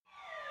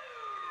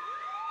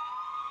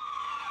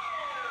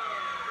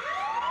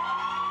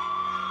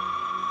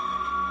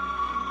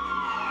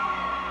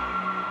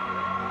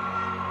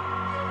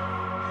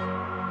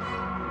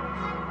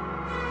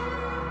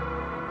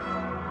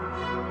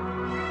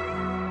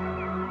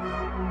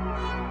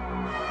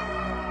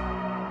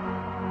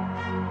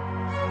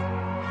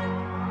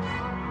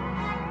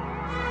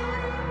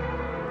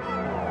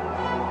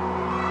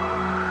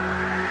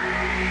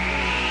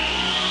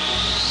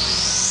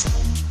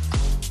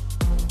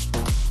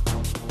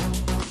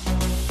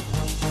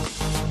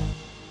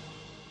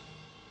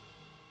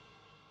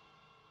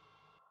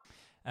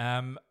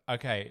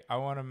Okay, I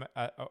want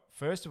to.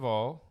 First of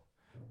all,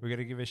 we're going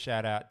to give a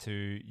shout out to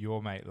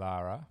your mate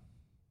Lara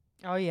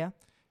Oh, yeah.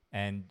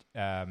 and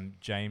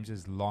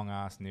James's long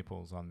ass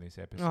nipples on this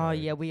episode. Oh,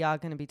 yeah. We are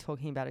going to be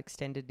talking about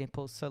extended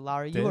nipples. So,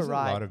 Lara, you were There's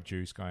right. a lot of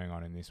juice going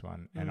on in this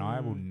one, and I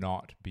will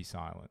not be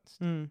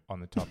silenced on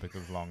the topic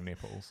of long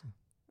nipples.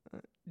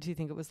 Do you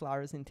think it was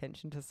Lara's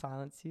intention to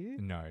silence you?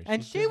 No,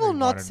 And she just will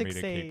not wanted me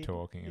to keep succeed.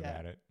 talking Yeah.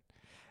 about it.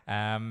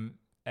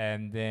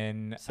 And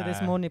then So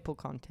there's more nipple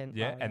content.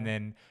 yeah,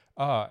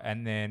 Lara.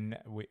 and then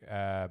we,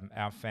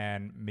 our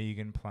fan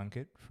Megan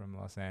Plunkett from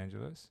Los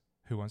Angeles,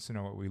 who wants to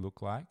know what we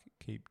look like.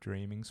 Keep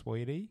dreaming,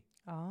 sweetie.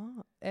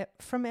 Oh,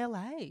 from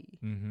LA.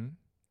 Mm-hmm.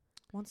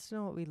 Wants to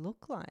know what we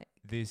look like.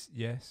 This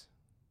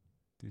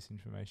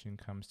information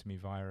comes to me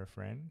via a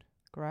friend.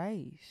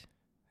 Great.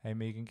 Hey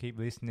Megan, keep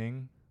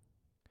listening.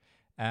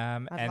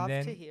 I'd love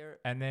to hear.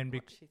 And then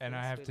what she and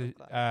I have thinks we to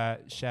look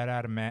like. shout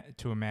out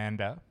to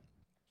Amanda.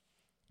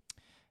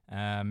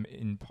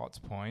 In Potts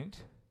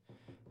Point,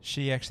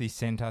 she actually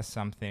sent us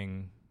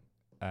something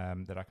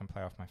that I can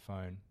play off my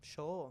phone.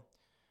 Sure.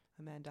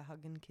 Amanda,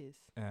 hug and kiss.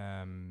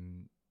 That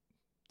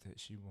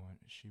she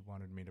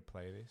wanted me to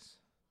play this.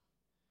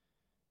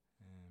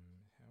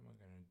 How am I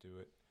going to do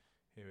it?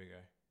 Here we go.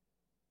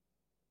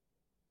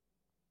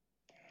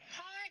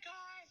 Hi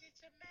guys,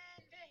 it's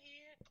Amanda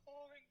here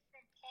calling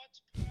from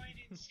Potts Point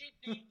in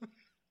Sydney.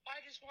 I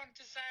just wanted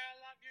to say I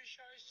love your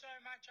show so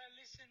much. I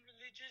listen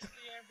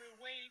religiously every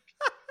week.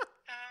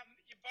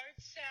 You both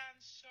sound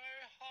so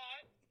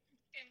hot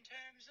in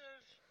terms of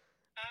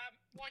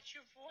what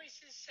your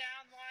voices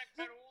sound like,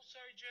 but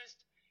also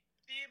just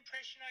the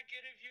impression I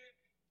get of your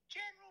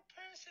general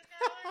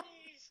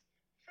personalities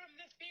from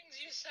the things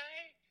you say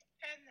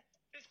and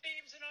the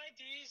themes and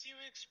ideas you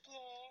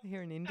explore. I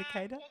hear an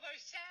indicator. Although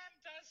Sam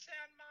does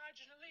sound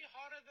marginally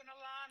hotter than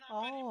Alana,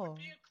 but it would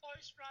be a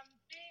close run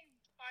thing,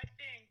 I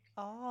think.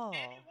 Oh.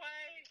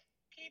 Anyway,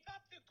 keep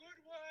up the good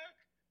work.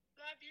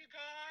 Love you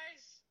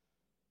guys.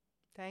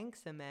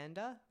 Thanks,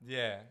 Amanda.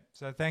 Yeah.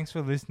 So thanks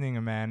for listening,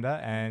 Amanda.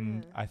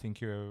 And I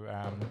think you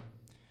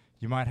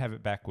might have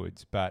it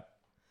backwards, but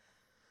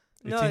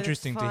it's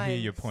interesting to hear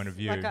your point of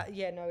view.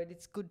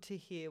 It's good to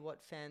hear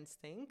what fans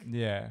think.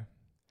 Yeah.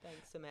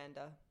 Thanks,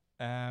 Amanda.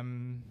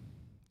 Um.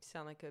 You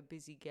sound like a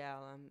busy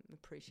gal. I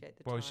appreciate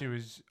the Well, time. she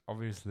was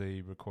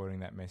obviously recording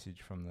that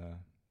message from the.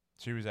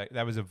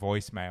 That was a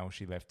voicemail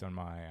she left on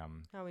my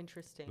How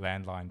interesting.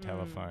 landline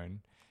telephone,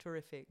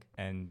 Terrific.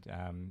 and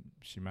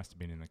she must have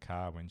been in the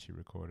car when she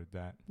recorded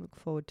that. Look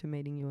forward to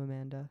meeting you,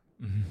 Amanda.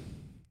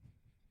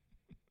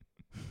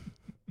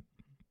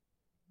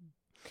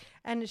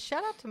 And a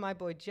shout out to my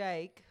boy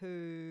Jake,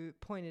 who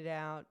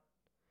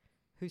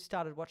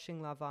started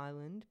watching Love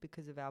Island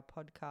because of our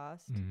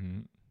podcast,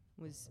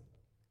 was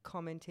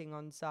commenting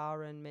on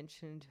Zara and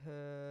mentioned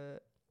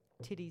her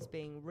titties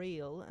being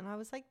real. And I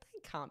was like, they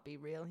can't be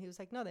real. And he was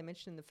like, no, they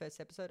mentioned in the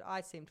first episode. I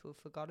seem to have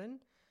forgotten.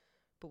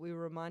 But we were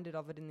reminded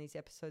of it in these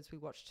episodes we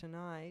watched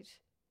tonight,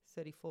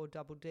 34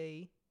 Double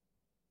D.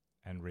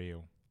 And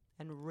real.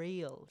 And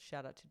real.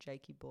 Shout out to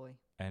Jakey boy.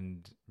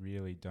 And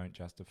really don't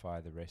justify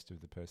the rest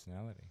of the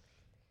personality.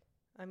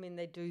 I mean,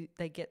 they do.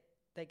 They get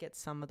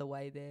some of the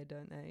way there,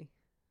 don't they?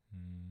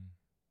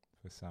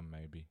 For some,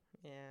 maybe.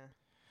 Yeah.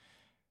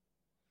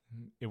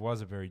 It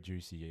was a very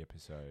juicy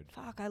episode.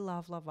 Fuck, I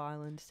love Love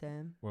Island,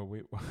 Sam. Well,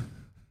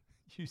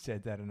 you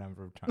said that a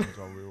number of times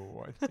while we were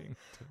watching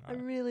I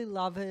tonight. really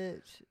love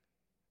it.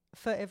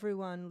 For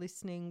everyone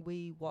listening,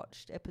 we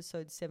watched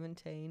episode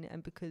 17,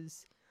 and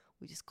because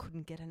we just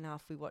couldn't get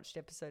enough, we watched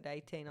episode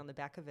 18 on the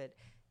back of it,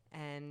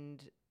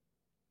 and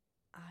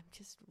I'm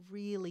just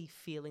really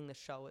feeling the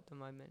show at the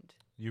moment.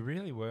 You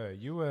really were.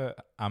 You were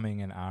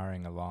umming and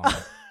ahhing along.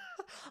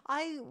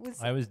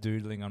 I was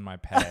doodling on my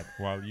pad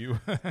while you...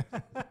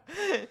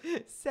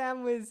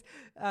 Sam was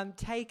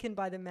taken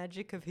by the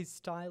magic of his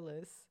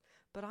stylus,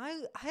 but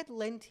I had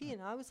leant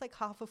in. I was like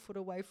half a foot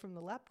away from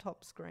the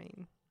laptop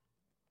screen.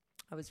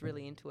 I was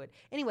really into it.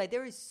 Anyway,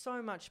 there is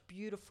so much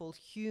beautiful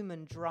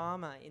human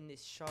drama in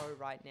this show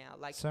right now.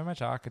 Like so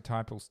much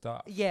archetypal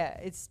stuff. Yeah,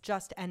 it's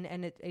just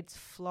it's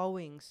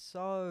flowing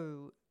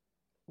so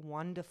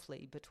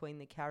wonderfully between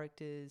the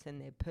characters, and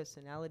their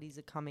personalities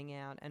are coming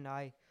out, and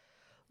I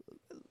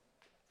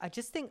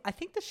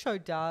think the show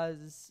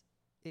does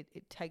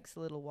it takes a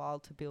little while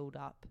to build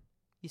up.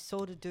 You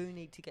sort of do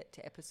need to get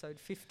to episode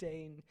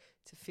 15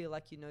 to feel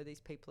like you know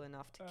these people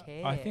enough to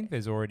care. I think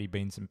there's already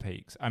been some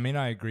peaks. I mean,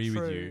 I agree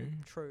with you.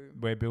 True.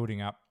 We're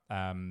building up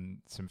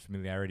some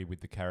familiarity with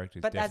the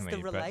characters, but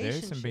definitely. But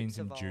there's been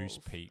some evolve. Juice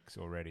peaks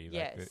already.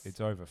 Yes. Like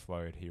it's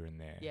overflowed here and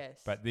there.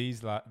 Yes. But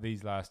these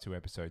last two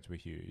episodes were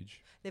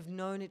huge. They've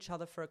known each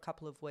other for a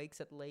couple of weeks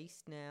at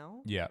least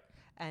now. Yeah.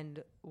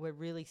 And we're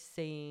really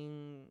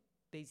seeing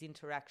these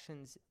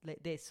interactions.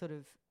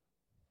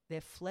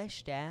 They're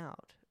fleshed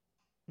out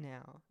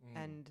now,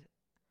 and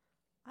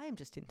I am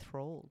just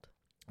enthralled.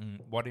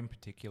 What in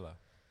particular?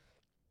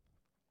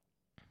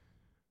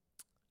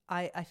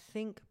 I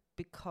think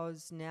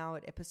because now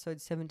at episode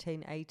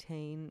 17,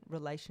 18,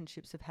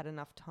 relationships have had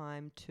enough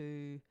time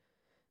to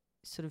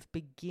sort of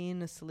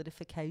begin a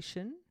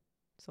solidification.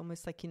 It's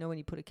almost like, when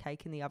you put a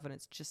cake in the oven,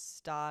 it's just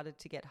started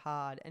to get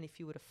hard. And if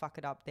you were to fuck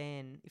it up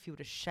then, if you were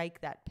to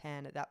shake that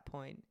pan at that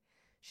point,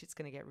 shit's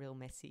going to get real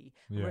messy.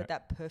 Yeah. We're at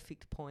that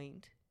perfect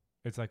point.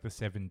 It's like the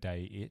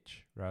 7-day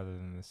itch rather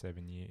than the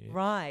 7-year itch.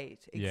 Right,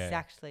 Yeah.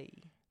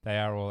 exactly. They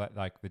are all at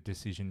like the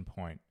decision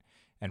point.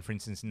 And for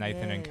instance,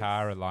 Nathan and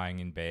Cara are lying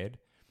in bed.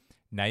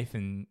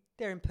 Nathan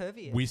They're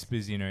impervious.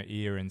 whispers in her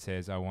ear and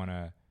says, I want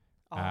to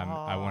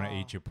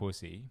eat your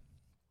pussy.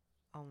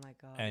 Oh my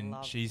God. And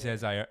loved she it.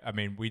 says, I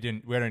mean, we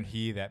don't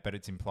hear that, but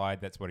it's implied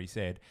that's what he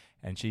said.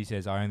 And she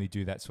says, I only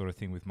do that sort of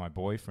thing with my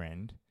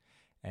boyfriend.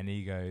 And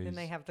he goes, Then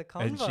they have the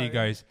convo. and she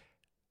goes,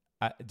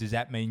 does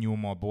that mean you're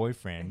my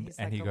boyfriend?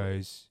 And, like, he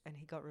goes, and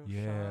he got real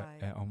yeah,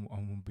 shy. I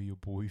want to be your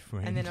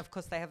boyfriend. And then of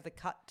course they have the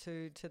cut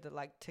to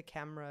the to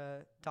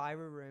camera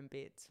diary room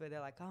bits where they're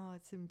like, oh,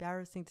 it's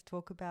embarrassing to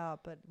talk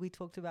about, but we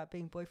talked about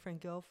being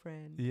boyfriend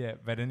girlfriend. Yeah,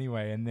 but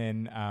anyway, and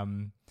then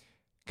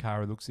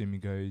Cara looks at him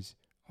and goes,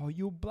 oh,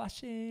 you're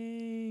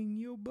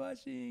blushing.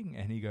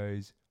 And he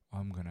goes,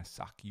 I'm going to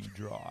suck you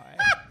dry.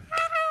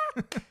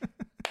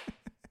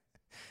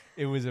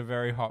 It was a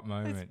very hot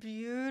moment. It's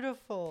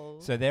beautiful.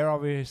 So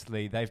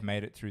they've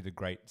made it through the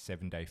great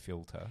 7-day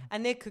filter.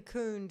 And they're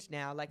cocooned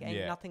now, like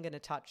ain't nothing going to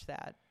touch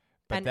that.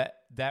 But and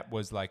that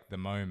was like the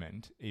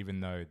moment, even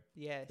though,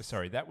 yes.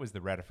 sorry, that was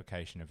the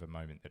ratification of a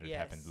moment that had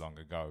happened long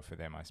ago for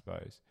them, I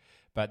suppose.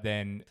 But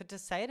then... But to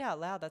say it out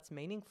loud, that's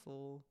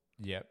meaningful.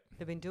 Yep.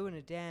 They've been doing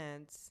a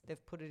dance.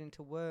 They've put it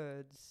into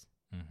words.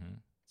 Mm-hmm.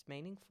 It's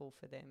meaningful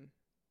for them.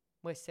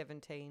 We're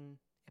 17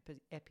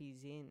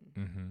 epis in.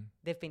 Mm-hmm.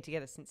 They've been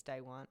together since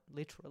day one,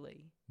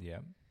 literally. Yeah.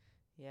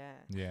 Yeah.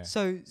 Yeah.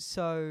 So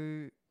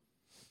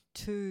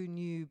 2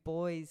 new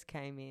boys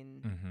came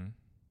in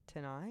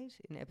tonight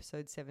in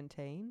episode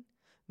 17.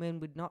 Men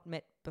we'd not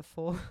met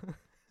before.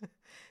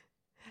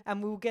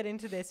 And we'll get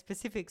into their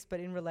specifics, but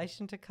in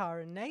relation to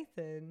Cara and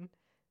Nathan,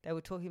 they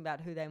were talking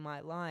about who they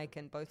might like,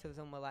 and both of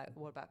them were like,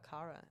 what about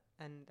Cara?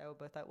 And they were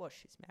both like, well,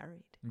 she's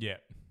married. Yeah.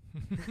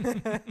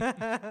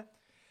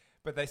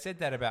 But they said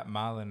that about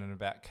Marlon and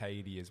about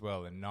Katie as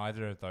well, and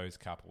neither of those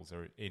couples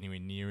are anywhere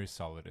near as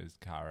solid as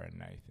Cara and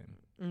Nathan.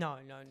 No.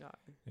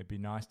 It'd be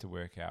nice to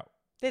work out.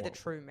 They're the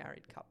true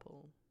married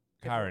couple.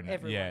 Cara and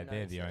everyone they're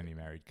knows the it. only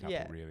married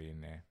couple really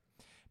in there.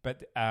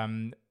 But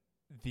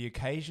the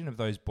occasion of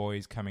those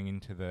boys coming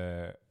into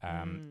the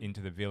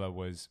villa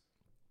was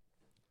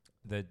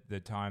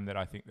the time that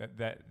I think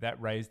that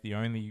raised the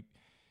only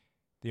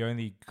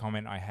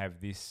comment I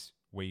have this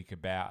week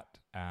about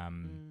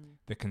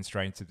the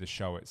constraints of the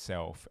show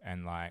itself,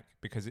 and like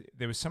because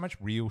there was so much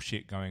real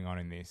shit going on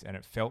in this, and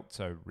it felt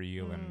so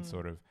real and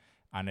sort of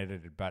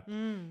unedited. But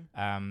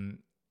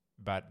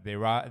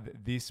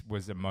this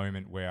was a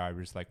moment where I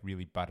was like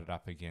really butted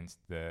up against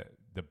the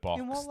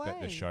box that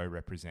the show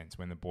represents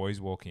when the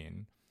boys walk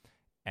in,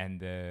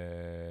 and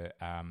the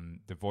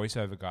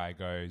voiceover guy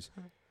goes,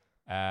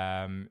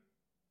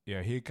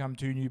 here come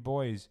 2 new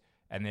boys.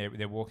 And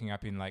they're walking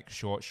up in like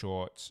short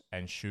shorts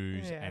and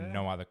shoes and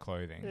no other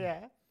clothing.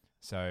 Yeah.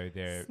 So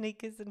they're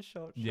sneakers and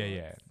short shorts.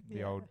 Yeah.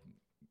 The old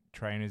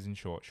trainers and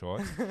short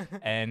shorts.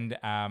 And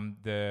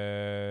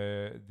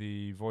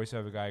the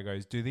voiceover guy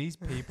goes, do these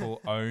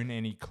people own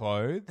any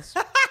clothes?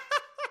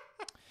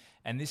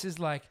 And this is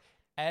like,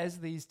 as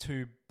these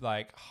 2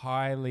 like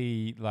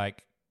highly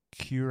like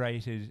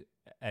curated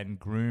and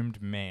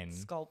groomed men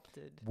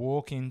sculpted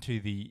walk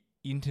into the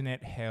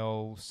internet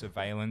hell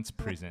surveillance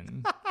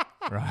prison.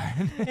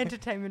 Right.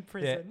 Entertainment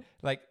prison. Yeah,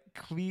 like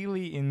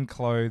clearly in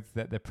clothes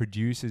that the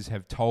producers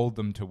have told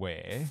them to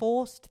wear.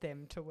 Forced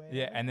them to wear.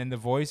 Yeah, and then the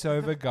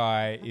voiceover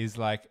guy is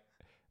like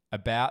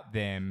about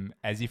them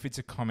as if it's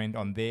a comment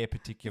on their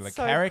particular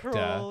character.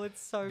 Cruel.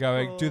 It's so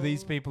going, cruel. do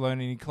these people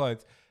own any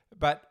clothes?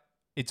 But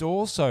it's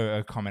also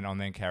a comment on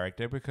their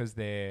character because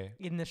they're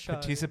in the show,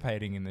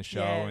 participating in the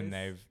show, and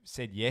they've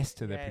said yes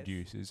to the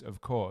producers,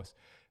 of course.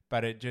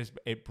 But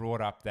it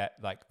brought up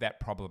that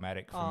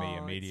problematic for me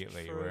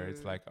immediately, where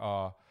it's like,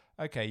 oh,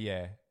 okay,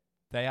 yeah,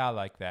 they are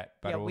like that,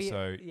 but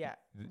also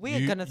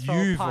we're gonna throw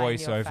a pie in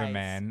your voiceover face.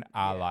 man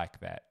are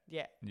like that.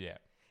 Yeah. Yeah.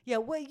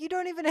 Well, you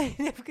don't even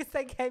because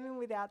they came in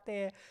without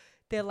their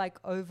like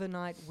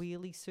overnight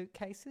wheelie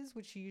suitcases,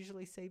 which you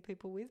usually see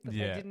people with, but they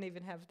didn't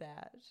even have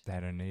that.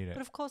 They don't need it.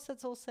 But of course,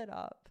 that's all set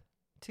up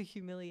to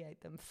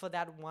humiliate them for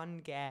that one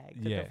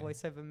gag that the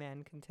voiceover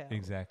man can tell.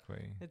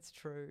 Exactly. It's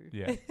true.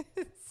 Yeah.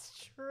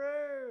 It's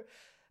true.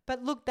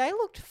 But look, they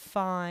looked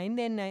fine.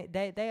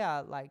 They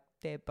are like,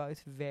 they're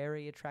both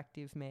very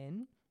attractive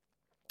men.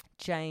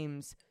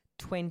 James,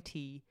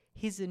 20.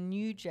 He's a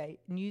news agent.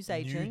 News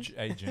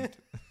agent.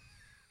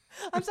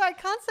 I'm sorry, I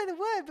can't say the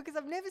word because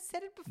I've never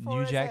said it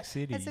before. New Jack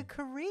City. As a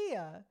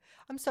career.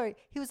 I'm sorry.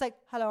 He was like,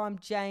 hello, I'm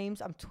James.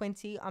 I'm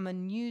 20. I'm a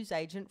news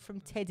agent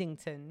from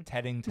Teddington.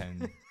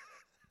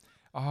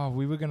 Oh,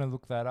 we were going to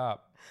look that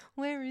up.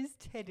 Where is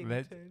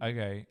Teddington?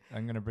 Okay,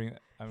 I'm going to bring it.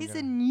 He's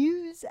a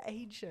news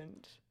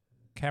agent.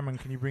 Cameron,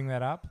 can you bring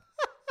that up?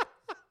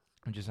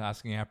 I'm just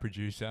asking our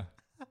producer.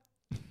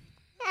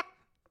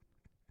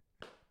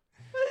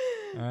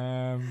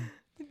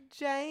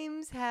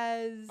 James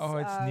has. Oh,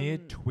 it's near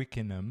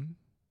Twickenham.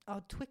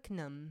 Oh,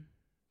 Twickenham.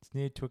 It's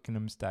near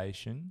Twickenham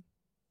Station.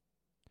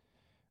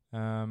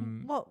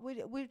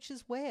 Which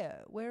is where?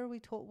 Where are we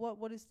talking?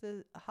 What is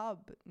the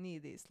hub near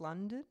this?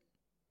 London?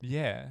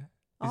 Yeah.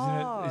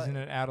 Isn't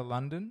it out of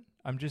London?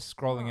 I'm just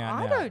scrolling out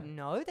now. I don't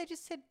know. They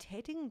just said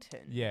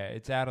Teddington. Yeah,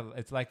 it's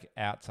like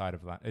outside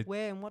of London.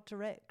 Where? In what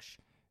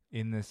direction?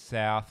 In the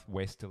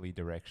southwesterly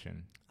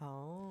direction.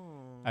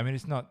 Oh. I mean,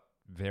 it's not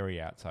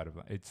very outside of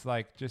London. It's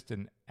like just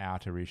an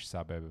outerish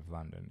suburb of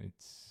London.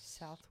 It's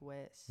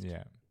southwest.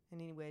 Yeah.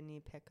 Anywhere near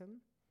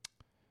Peckham?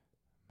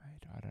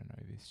 Mate, I don't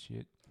know this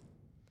shit.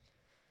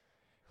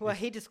 Well,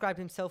 he described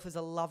himself as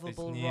a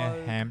lovable It's near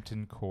rogue.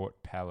 Hampton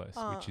Court Palace,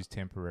 which is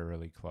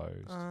temporarily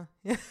closed.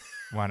 Yeah.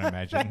 One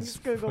imagines Thanks,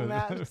 Google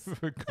Maps.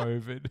 for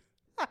COVID.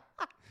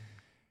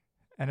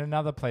 And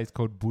another place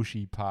called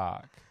Bushy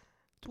Park,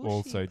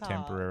 also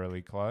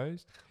temporarily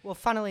closed. Well,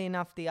 funnily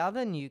enough, the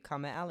other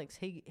newcomer, Alex,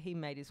 he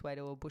made his way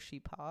to a Bushy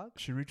Park.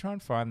 Should we try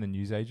and find the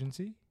news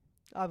agency?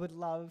 I would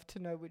love to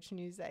know which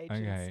news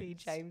agency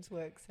James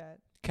works at.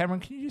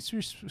 Cameron, can you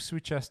just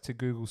switch us to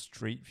Google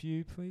Street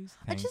View, please?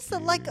 Couldn't they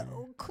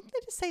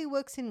just say he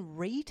works in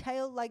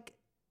retail? Like,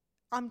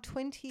 I'm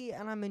 20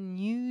 and I'm a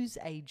news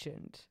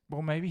agent.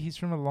 Well, maybe he's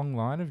from a long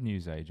line of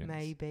news agents.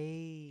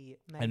 Maybe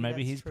and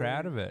maybe he's true.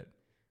 proud of it.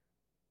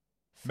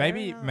 Fair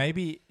maybe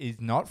enough. He's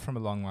not from a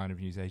long line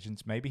of news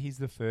agents. Maybe he's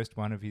the first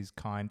one of his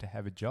kind to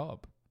have a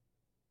job.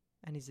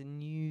 And he's a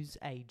news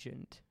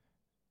agent.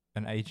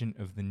 An agent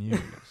of the news.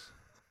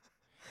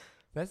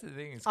 That's the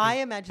thing. I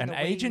imagine an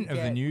agent of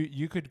the news.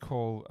 You could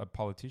call a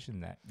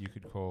politician that. You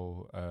could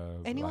call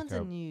anyone's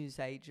a news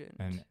agent.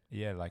 And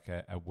like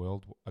a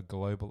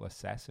global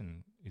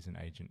assassin is an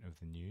agent of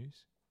the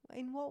news.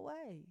 In what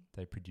way?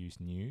 They produce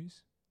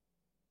news.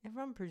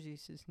 Everyone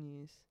produces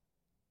news.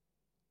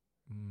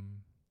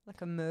 Mm.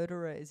 Like a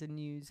murderer is a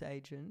news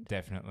agent.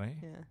 Definitely.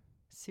 Yeah.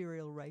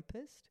 Serial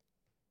rapist.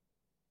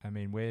 I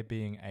mean, we're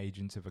being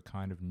agents of a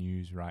kind of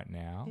news right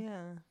now.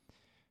 Yeah.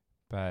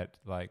 But,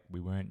 we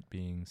weren't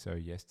being so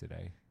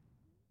yesterday.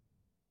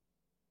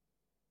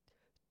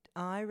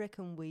 I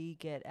reckon we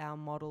get our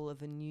model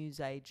of a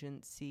news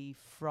agency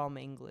from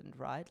England,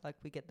 right? Like,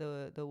 we get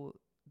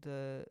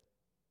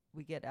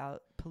we get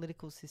our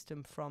political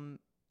system from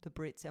the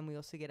Brits, and we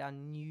also get our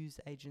news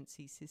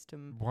agency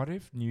system. What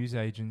if news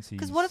agencies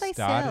started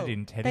sell?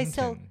 In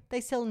Teddington?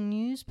 They sell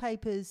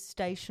newspapers,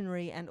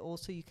 stationery, and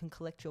also you can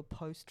collect your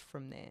post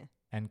from there.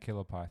 And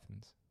killer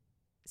pythons.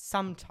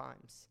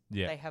 Sometimes.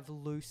 Yeah. They have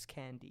loose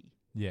candy.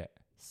 Yeah.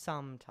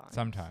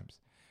 Sometimes.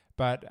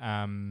 But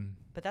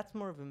that's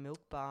more of a milk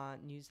bar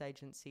news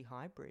agency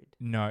hybrid.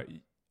 No,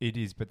 it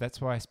is, but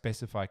that's why I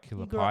specify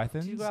killer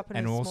pythons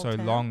and also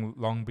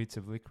long bits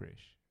of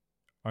licorice.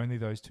 Only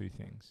those two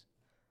things.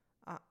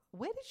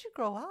 Where did you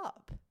grow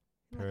up?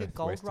 Perth, like a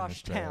gold Western rush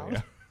Australia.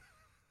 town.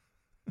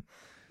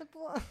 Like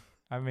what?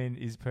 I mean,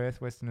 is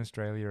Perth, Western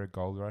Australia a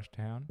gold rush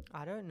town?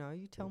 I don't know.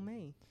 You tell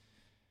me.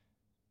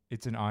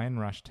 It's an iron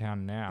rush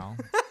town now.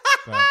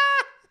 But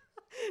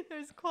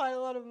there's quite a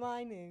lot of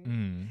mining.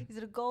 Mm. Is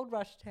it a gold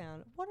rush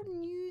town? What are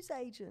news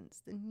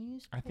agents? The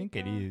newspaper? I think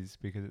it is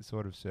because it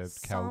sort of served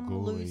some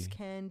Kalgoorlie. Loose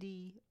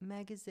candy,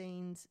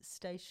 magazines,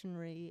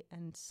 stationery,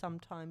 and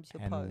sometimes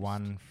your and post.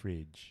 one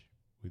fridge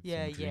with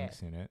some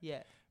drinks in it.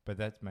 Yeah. But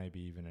that's maybe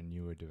even a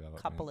newer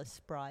development. Couple of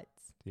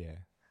Sprites. Yeah.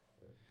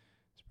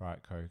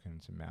 Sprite, Coke,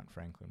 and some Mount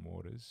Franklin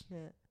waters.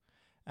 Yeah.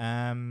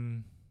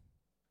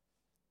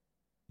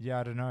 Yeah,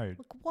 I don't know.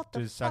 Look, what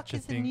the fuck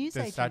is a news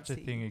agency? Does such a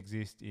thing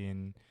exist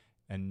in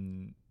a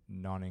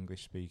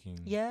non-English speaking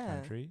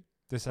country?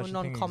 Does such a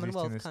thing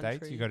exist in the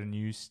States? You got a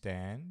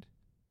newsstand.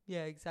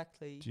 Yeah,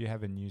 exactly. Do you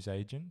have a news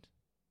agent?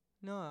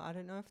 No, I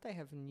don't know if they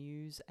have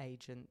news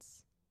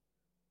agents.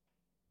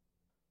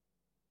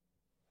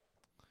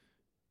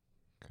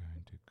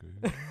 Going to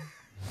Google.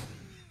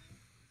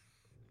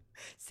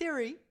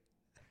 Siri.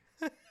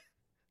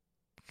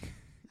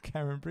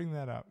 Cameron, bring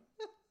that up.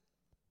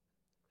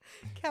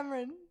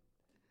 Cameron.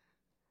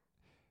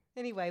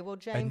 Anyway, well,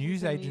 James. A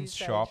news agent's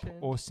shop agent.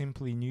 or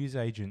simply news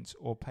agents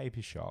or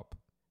paper shop.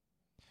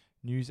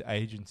 News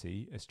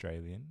agency,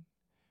 Australian.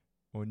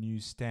 Or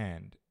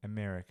newsstand,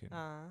 American.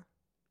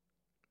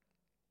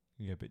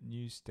 Yeah, but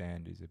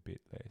newsstand is a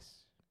bit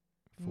less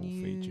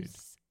full-featured.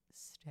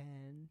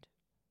 Newsstand.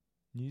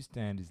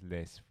 Newsstand is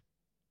less.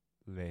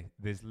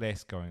 There's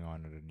less going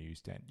on at a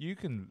newsstand. You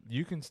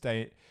can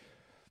stay.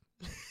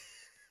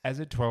 As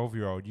a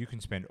 12-year-old, you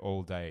can spend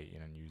all day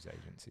in a news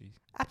agency.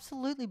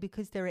 Absolutely,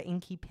 because there are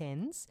inky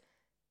pens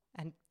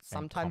and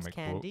sometimes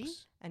candy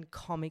and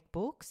comic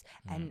books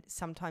and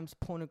sometimes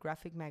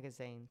pornographic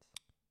magazines.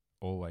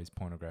 Always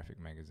pornographic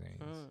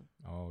magazines.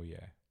 Oh,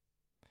 yeah.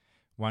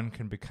 One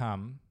can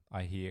become,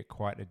 I hear,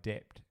 quite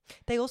adept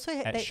They also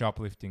at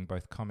shoplifting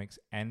both comics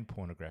and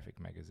pornographic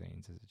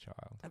magazines as a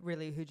child.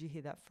 Really? Who'd you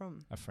hear that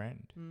from? A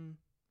friend.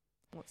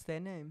 What's their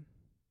name?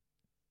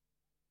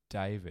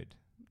 David.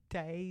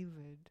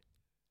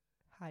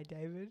 Hi,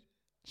 David.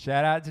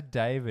 Shout out to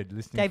David,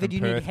 listening from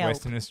Perth,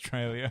 Western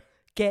Australia.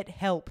 Get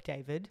help,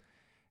 David.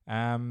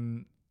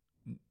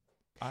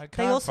 I They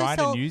can't also find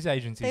sell- a news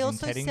agency they in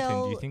also Teddington. Do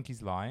you sell- think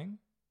he's lying?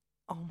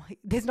 Oh my!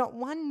 There's not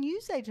one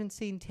news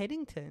agency in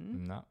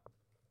Teddington. No.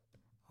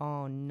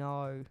 Oh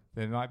no!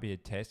 There might be a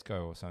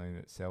Tesco or something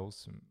that sells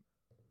some.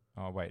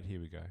 Oh, wait, here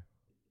we go.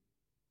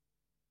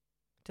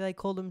 Do they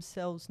call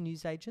themselves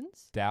news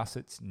agents?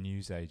 Dowsett's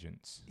News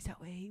Agents. Is that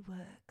where he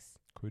works?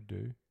 Could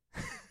do.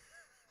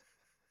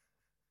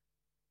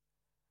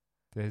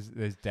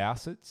 There's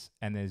Dowsett's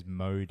and there's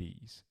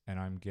Modi's, and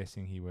I'm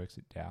guessing he works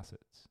at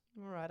Dowsett's.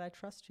 All right, I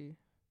trust you.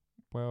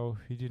 Well,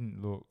 he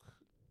didn't look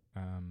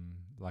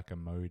like a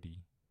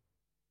Modi.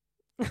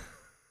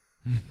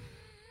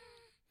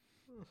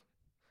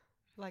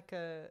 Like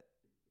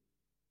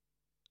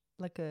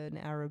an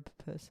Arab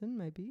person,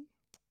 maybe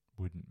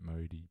Wouldn't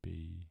Modi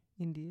be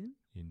Indian,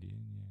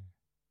 Indian?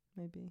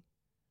 maybe.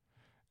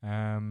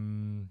 Yeah.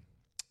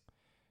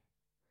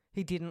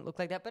 He didn't look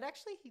like that, but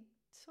actually he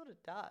sort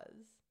of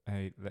does.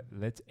 Hey,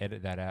 let's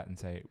edit that out and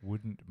say,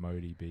 wouldn't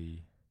Modi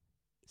be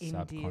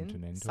Indian,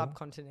 subcontinental?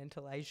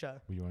 subcontinental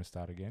Asia. Would you want to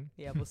start again?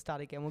 Yeah, we'll start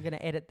again. We're going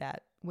to edit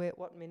that.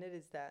 What minute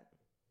is that?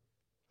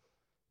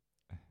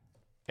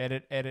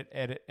 Edit.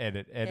 Edit.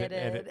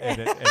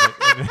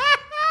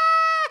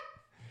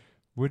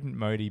 Wouldn't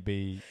Modi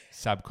be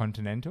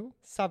subcontinental?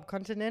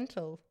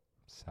 Subcontinental.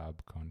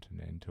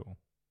 Subcontinental.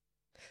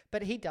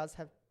 But he does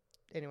have...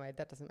 Anyway,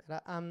 that doesn't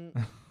matter.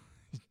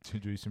 To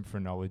do some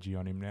phrenology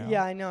on him now.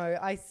 Yeah, I know.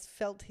 I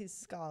felt his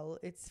skull.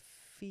 It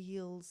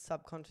feels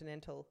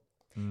subcontinental.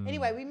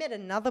 Anyway, we met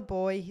another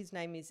boy. His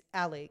name is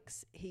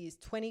Alex. He is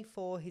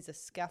 24. He's a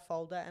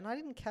scaffolder. And I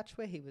didn't catch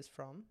where he was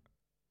from.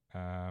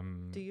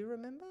 Do you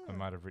remember? I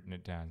might have written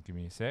it down. Give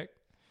me a sec.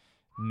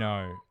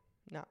 No.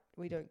 No,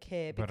 we don't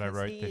care. But I because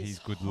wrote he that is he's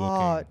good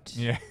hot.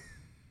 looking. Yeah.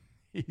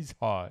 He's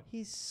hot.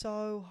 He's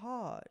so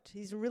hot.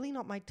 He's really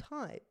not my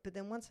type. But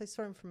then once I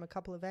saw him from a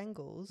couple of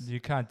angles,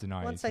 You can't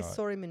deny once he's I hot.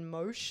 saw him in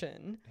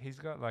motion, He's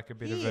got like a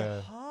bit he's of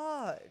a...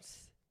 hot.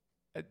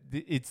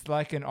 It's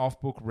like an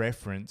off-book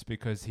reference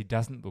because he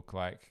doesn't look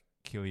like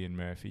Cillian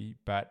Murphy,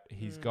 but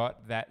he's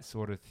got that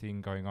sort of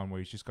thing going on where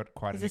he's just got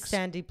quite He's an... a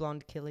sandy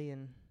blonde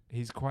Killian.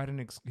 He's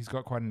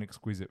got quite an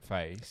exquisite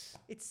face.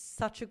 It's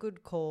such a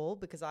good call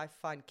because I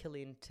find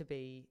Killian to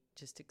be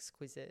just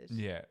exquisite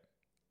Yeah.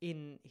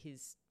 in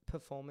his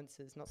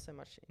performances, not so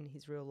much in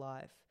his real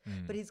life.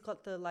 Mm. But he's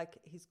got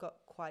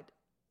quite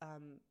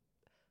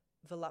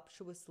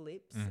voluptuous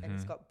lips and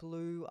he's got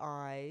blue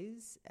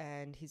eyes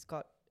and he's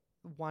got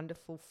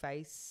wonderful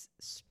face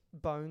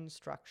bone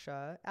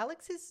structure.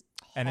 Alex is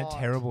hot. And a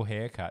terrible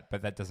haircut,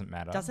 but that doesn't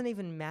matter. Doesn't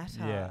even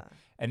matter. Yeah.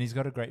 And he's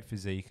got a great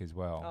physique as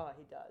well. Oh,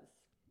 he does.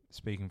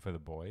 Speaking for the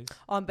boys.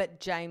 But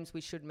James,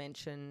 we should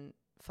mention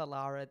for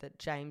Lara that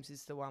James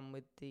is the one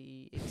with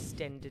the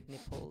extended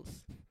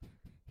nipples.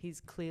 He's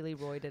clearly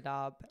roided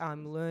up.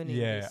 I'm learning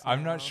Yeah, this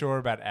I'm now. not sure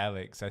about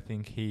Alex. I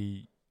think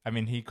he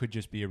could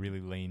just be a really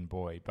lean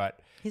boy,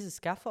 but He's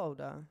a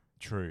scaffolder.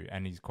 true,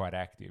 and he's quite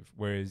active.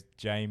 Whereas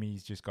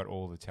Jamie's just got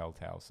all the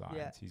telltale signs.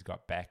 Yeah. He's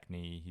got back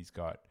knee, he's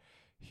got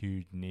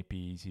huge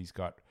nippies, he's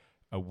got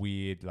a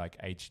weird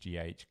like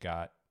HGH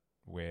gut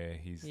where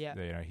he's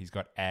he's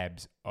got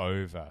abs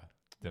over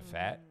the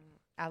fat.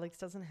 Alex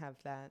doesn't have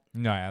that.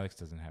 No, Alex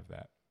doesn't have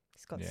that.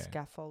 He's got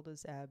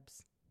scaffolder's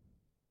abs.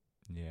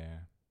 Yeah.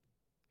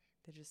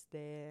 They're just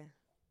there.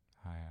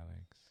 Hi,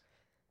 Alex.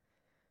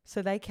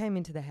 So they came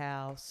into the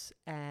house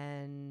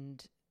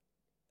and,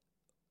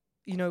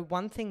 you know,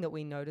 one thing that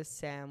we noticed,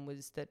 Sam,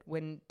 was that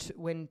when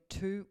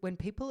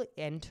people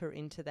enter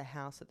into the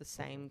house at the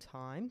same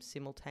time,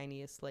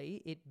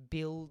 simultaneously, it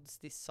builds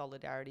this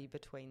solidarity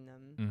between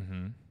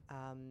them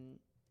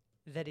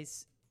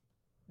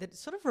that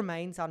sort of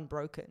remains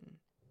unbroken.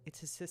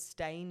 It's a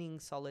sustaining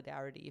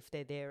solidarity if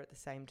they're there at the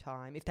same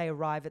time, if they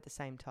arrive at the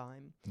same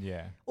time.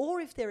 Yeah. Or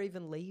if they're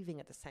even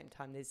leaving at the same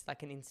time, there's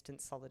like an instant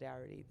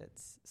solidarity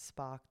that's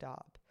sparked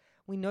up.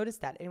 We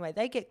noticed that. Anyway,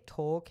 they get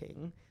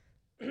talking.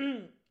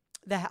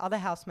 The other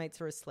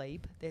housemates are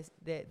asleep.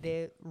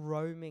 They're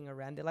roaming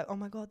around. They're like, oh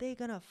my God, they're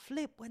going to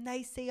flip when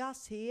they see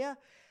us here.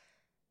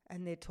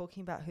 And they're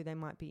talking about who they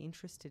might be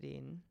interested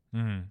in.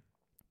 Mm-hmm.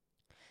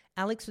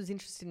 Alex was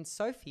interested in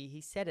Sophie.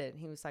 He said it.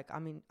 He was like,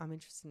 I'm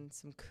interested in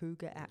some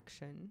cougar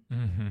action.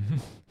 Mm-hmm.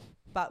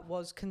 But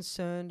was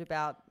concerned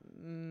about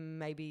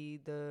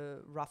maybe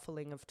the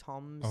ruffling of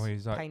Tom's. Oh,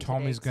 he's like, painted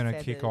Tom is eggs going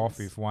to kick off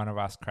feathers. if one of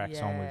us cracks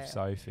on with Yeah.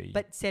 Sophie.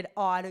 But said,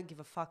 oh, I don't give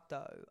a fuck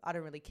though. I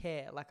don't really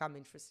care. Like, I'm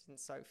interested in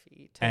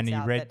Sophie. And he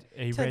read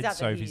turns out that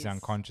Sophie's he's-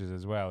 unconscious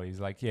as well. He's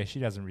like, yeah, she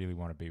doesn't really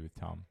want to be with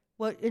Tom.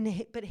 Well,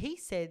 but he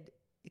said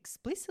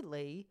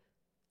explicitly,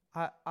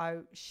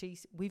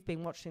 we've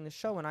been watching the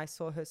show and I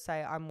saw her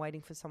say, I'm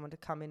waiting for someone to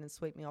come in and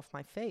sweep me off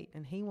my feet.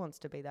 And he wants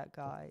to be that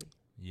guy.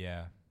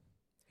 Yeah.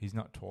 He's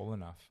not tall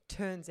enough.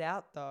 Turns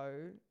out,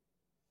 though,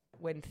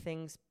 when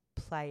things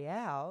play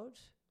out,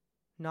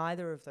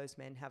 neither of those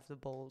men have the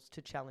balls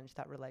to challenge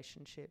that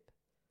relationship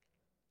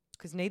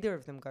because neither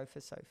of them go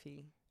for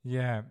Sophie.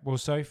 Yeah. Well,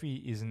 Sophie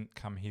isn't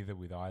come hither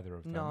with either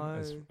of them.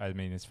 No.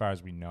 As far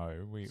as we know,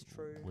 It's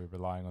true. we're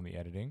relying on the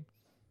editing.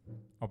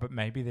 Oh, but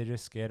maybe they're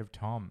just scared of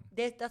Tom.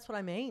 That's what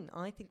I mean.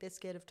 I think they're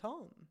scared of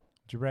Tom.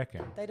 Do you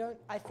reckon? They don't.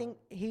 I think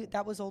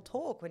that was all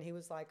talk when he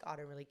was like, I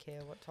don't really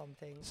care what Tom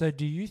thinks. So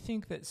do you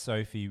think that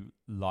Sophie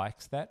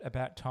likes that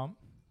about Tom?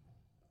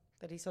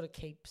 That he sort of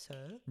keeps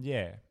her.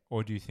 Yeah.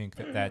 Or do you think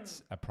that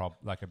that's a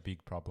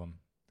big problem?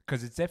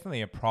 Because it's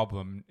definitely a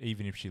problem,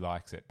 even if she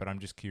likes it. But I'm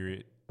just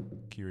curious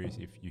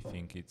if you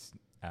think it's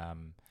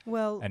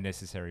a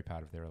necessary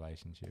part of their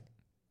relationship.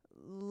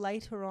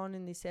 Later on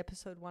in this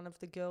episode, one of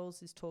the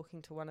girls is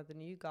talking to one of the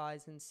new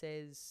guys and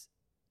says,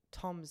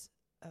 Tom's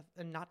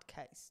a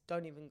nutcase.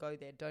 Don't even go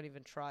there. Don't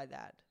even try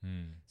that.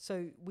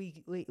 So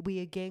we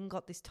again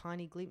got this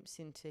tiny glimpse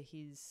into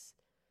his...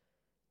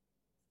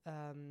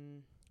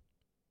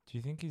 Do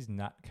you think his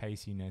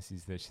nutcasiness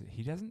is that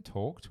he doesn't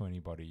talk to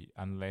anybody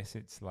unless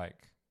it's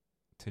like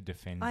to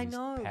defend his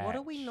patch? What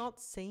are we not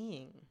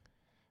seeing?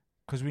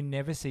 Because we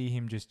never see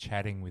him just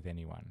chatting with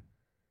anyone.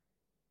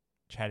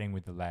 Chatting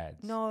with the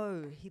lads.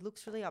 No, he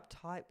looks really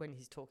uptight when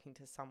he's talking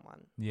to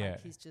someone. Yeah.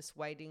 Like he's just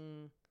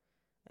waiting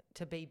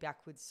to be back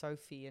with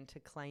Sophie and to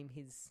claim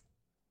his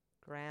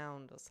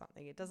ground or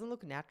something. It doesn't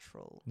look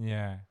natural.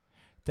 Yeah.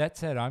 That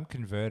said, I'm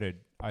converted.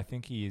 I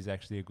think he is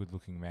actually a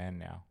good-looking man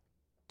now.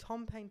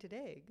 Tom Painted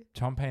Egg?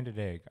 Tom Painted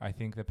Egg. I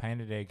think the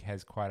Painted Egg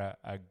has quite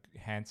a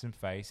handsome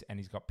face and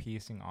he's got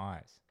piercing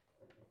eyes.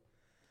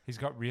 He's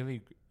got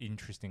really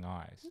interesting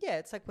eyes. Yeah,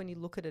 it's like when you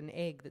look at an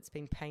egg that's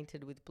been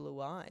painted with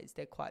blue eyes,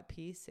 they're quite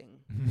piercing.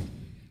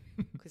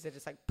 Because they're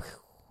just like...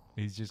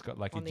 He's just got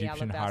like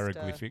Egyptian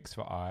hieroglyphics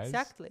for eyes.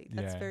 Exactly.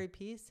 That's very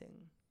piercing.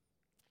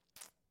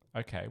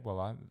 Okay, well,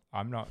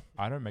 I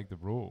don't make the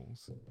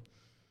rules.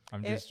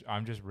 I'm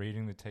just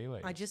reading the tea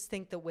leaves. I just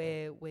think that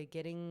we're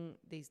getting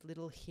these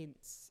little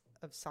hints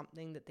of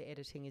something that the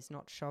editing is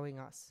not showing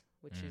us,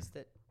 which is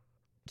that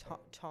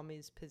Tom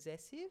is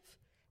possessive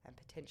and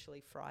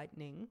potentially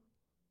frightening.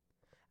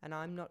 And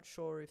I'm not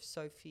sure if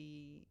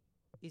Sophie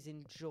is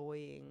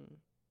enjoying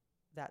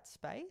that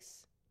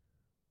space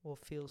or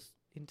feels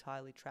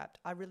entirely trapped.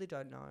 I really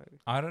don't know.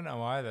 I don't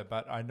know either,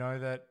 but I know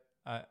that,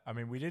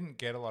 we didn't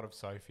get a lot of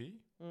Sophie.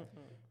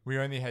 We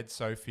only had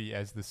Sophie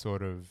as the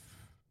sort of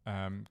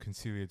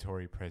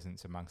conciliatory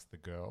presence amongst the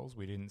girls.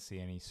 We didn't see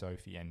any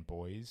Sophie and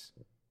boys.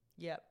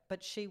 Yeah,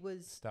 but she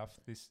was... stuff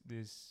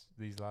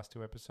these last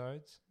two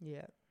episodes.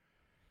 Yeah.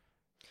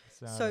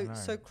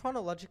 So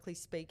chronologically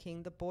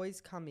speaking, the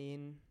boys come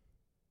in.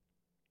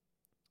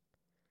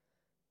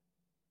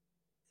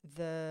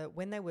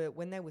 When they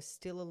were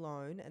still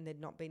alone and they'd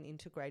not been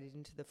integrated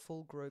into the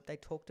full group, they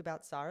talked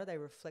about Zara. They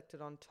reflected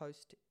on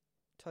Toast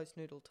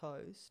Noodle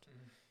Toast,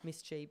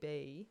 Miss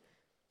GB,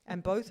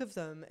 and both of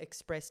them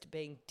expressed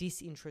being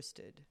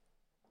disinterested,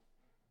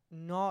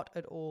 not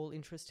at all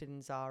interested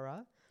in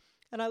Zara.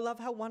 And I love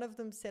how one of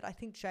them said, I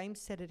think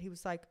James said it, he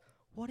was like,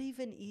 what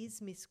even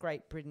is Miss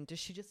Great Britain? Does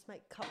she just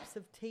make cups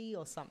of tea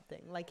or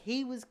something? Like,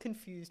 he was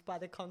confused by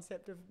the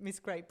concept of Miss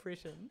Great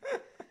Britain.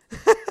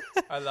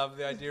 I love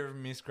the idea of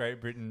Miss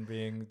Great Britain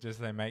being just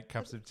they make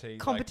cups of tea.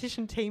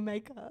 Competition tea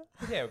maker.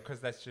 Yeah,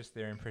 because that's just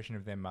their impression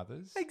of their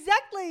mothers.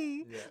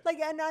 Exactly.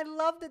 Yeah. And I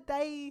love that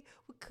they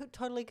were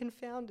totally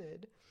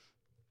confounded.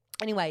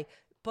 Anyway,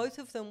 both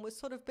of them were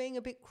sort of being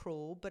a bit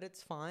cruel, but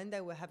it's fine.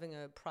 They were having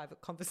a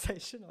private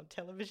conversation on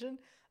television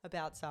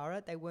about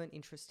Zara. They weren't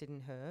interested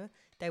in her.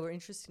 They were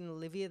interested in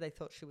Olivia. They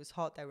thought she was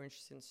hot. They were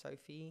interested in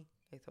Sophie.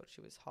 They thought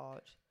she was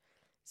hot.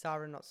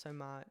 Zara, not so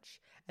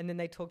much. And then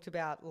they talked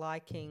about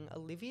liking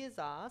Olivia's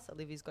ass.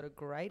 Olivia's got a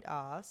great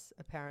ass,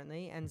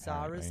 apparently, and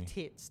Zara's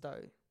tits,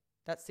 though.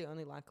 That's the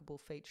only likable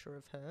feature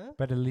of her.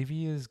 But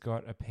Olivia's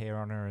got a pair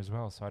on her as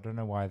well, so I don't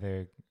know why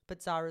they're...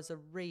 But Zara's a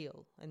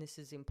real, and this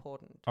is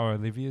important. Oh,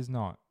 Olivia's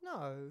not?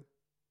 No.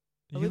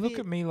 You look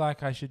at me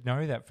like I should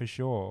know that for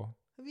sure.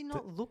 Have you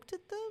not looked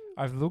at them?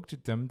 I've looked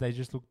at them. They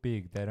just look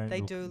big.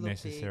 They do look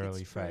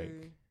necessarily big.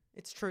 fake.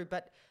 It's true,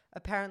 but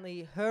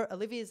apparently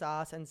Olivia's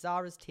ass and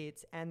Zara's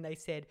tits, and they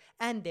said,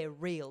 and they're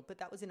real. But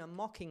that was in a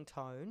mocking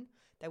tone.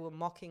 They were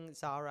mocking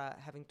Zara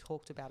having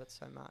talked about it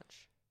so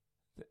much.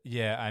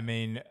 Yeah, I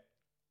mean,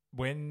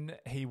 when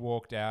he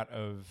walked out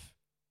of...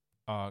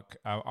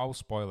 I'll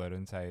spoil it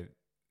and say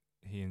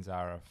he and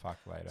Zara fuck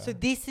later. So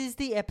this is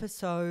the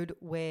episode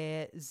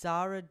where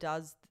Zara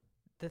does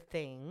the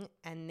thing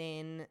and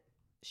then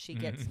she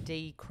gets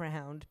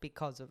decrowned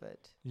because of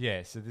it.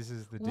 Yeah, so this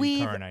is the with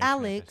decoronation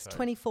Alex, episode.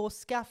 24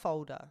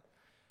 scaffolder.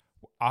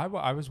 I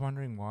was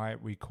wondering why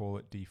we call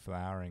it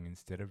deflowering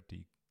instead of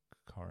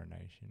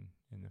decoronation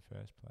in the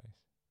first place.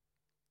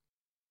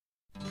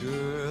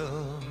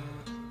 Girl,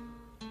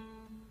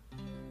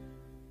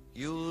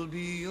 you'll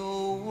be a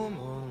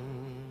woman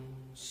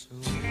soon.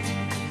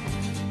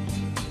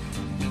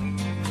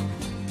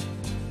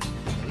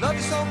 Love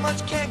you so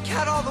much, can't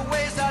count all the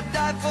ways I'd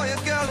die for you,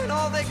 girl, and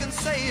all they can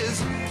say is,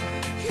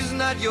 he's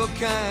not your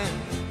kind.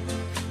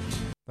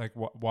 Like,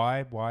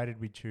 why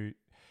did we choose...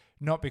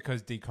 Not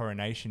because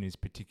decoronation is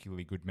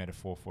particularly good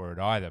metaphor for it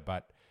either,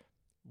 but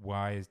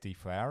why is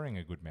deflowering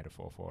a good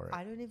metaphor for it?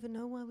 I don't even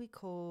know why we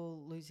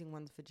call losing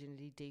one's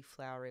virginity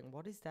deflowering.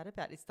 What is that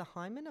about? Is the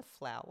hymen a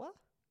flower?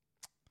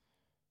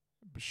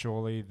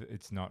 Surely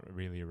it's not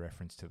really a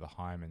reference to the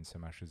hymen so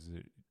much as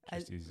it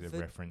just is a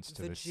reference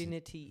to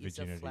virginity is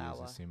a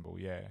flower. as a symbol,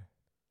 yeah.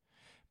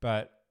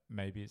 But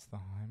maybe it's the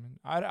hymen.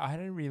 I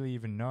don't really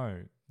even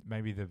know.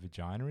 Maybe the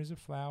vagina is a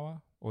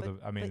flower, or the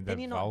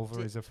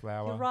vulva is a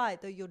flower. You're right,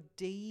 though. You're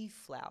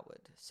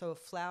deflowered, so a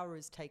flower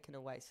is taken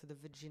away. So the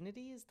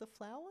virginity is the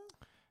flower.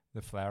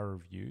 The flower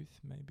of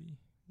youth, maybe.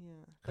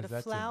 Yeah, but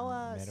a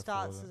flower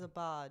starts as a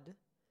bud,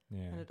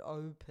 and it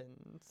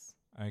opens.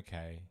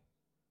 Okay.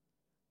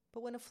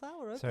 But when a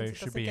flower opens, So it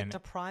doesn't get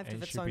deprived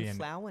of its own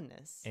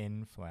flowerness.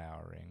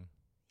 Enflowering.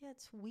 Yeah,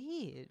 it's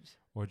weird.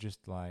 Or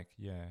just like,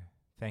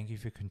 thank you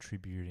for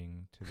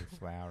contributing to the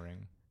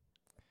flowering.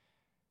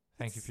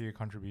 Thank you for your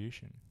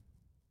contribution.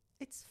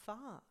 It's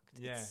fucked.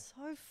 Yeah. It's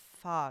so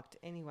fucked.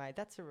 Anyway,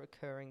 that's a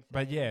recurring thing.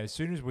 But yeah, as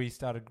soon as we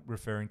started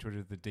referring to it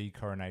as the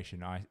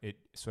decoronation, it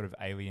sort of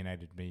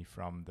alienated me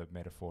from the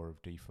metaphor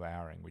of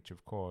deflowering, which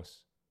of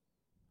course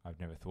I've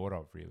never thought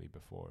of really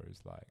before.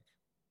 Is like,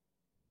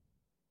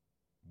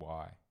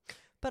 why?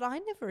 But I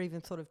never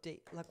even thought of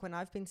like when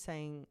I've been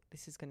saying,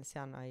 this is going to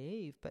sound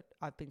naive, but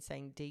I've been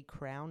saying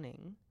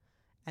decrowning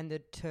and the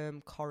term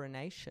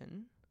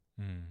coronation,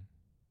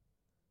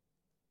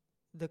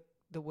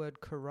 the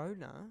word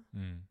corona,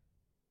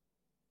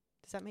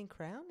 does that mean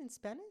crown in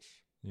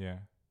Spanish? Yeah.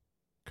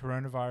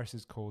 Coronavirus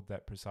is called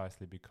that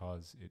precisely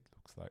because it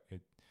looks like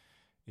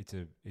it's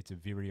a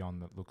virion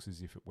that looks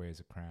as if it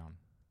wears a crown.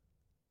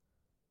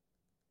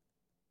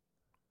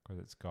 Because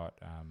it's got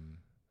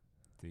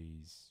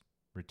these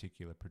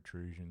reticular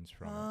protrusions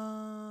from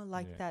it.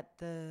 Like that,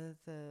 the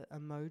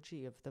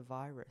emoji of the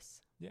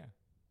virus. Yeah.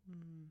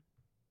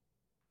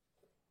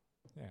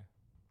 Yeah.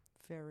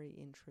 Very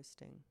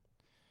interesting.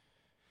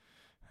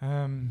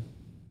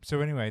 So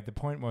anyway, the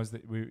point was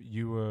that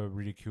you were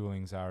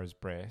ridiculing Zara's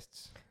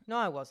breasts. No,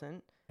 I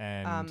wasn't.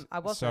 And I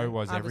wasn't. So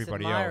was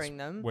everybody admiring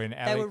else. Them. When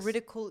they were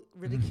Alex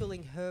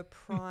ridiculing her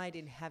pride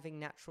in having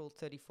natural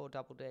 34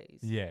 double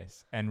Ds.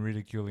 Yes, and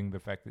ridiculing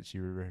the fact that she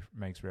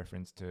makes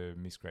reference to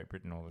Miss Great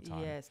Britain all the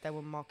time. Yes, they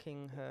were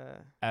mocking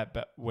her.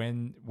 But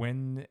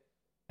when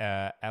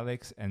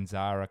Alex and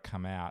Zara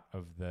come out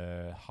of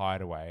the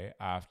hideaway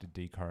after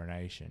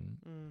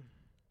decoronation,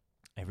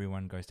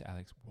 everyone goes to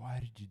Alex, why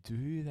did you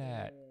do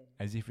that?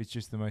 As if it's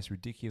just the most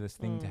ridiculous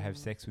thing to have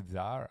sex with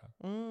Zara.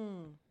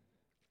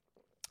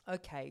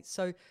 Okay,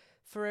 so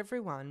for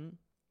everyone,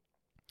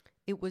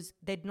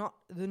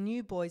 the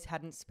new boys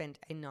hadn't spent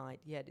a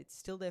night yet. It's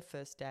still their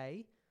first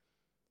day.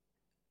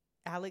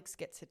 Alex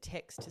gets a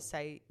text to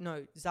say,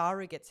 no,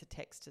 Zara gets a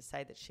text to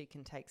say that she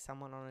can take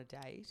someone on a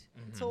date.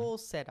 It's all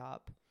set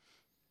up.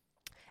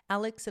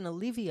 Alex and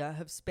Olivia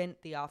have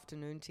spent the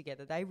afternoon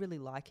together. They really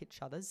like each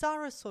other.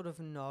 Zara sort of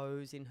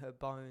knows in her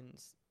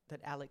bones that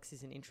Alex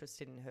isn't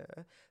interested in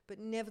her, but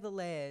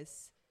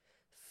nevertheless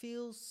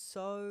feels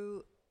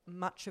so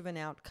much of an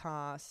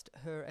outcast.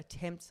 Her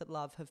attempts at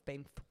love have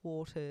been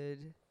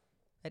thwarted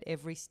at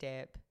every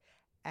step,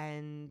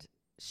 and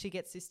she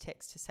gets this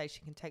text to say she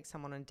can take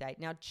someone on a date.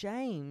 Now,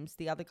 James,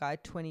 the other guy,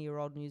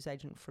 20-year-old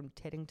newsagent from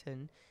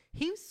Teddington,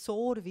 he was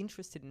sort of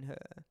interested in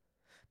her.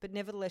 But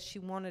nevertheless, she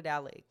wanted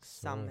Alex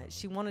somehow.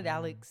 She wanted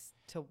Alex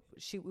to.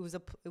 It was a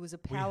power play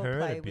with Olivia.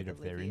 We heard a bit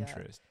of their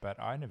interest, but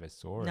I never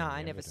saw it. No,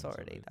 I never saw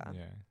it either.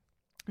 Yeah.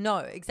 No,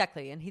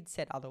 exactly. And he'd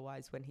said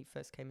otherwise when he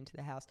first came into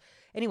the house.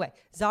 Anyway,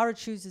 Zara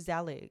chooses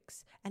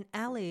Alex, and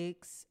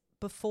Alex,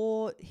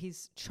 before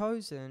he's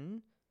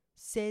chosen,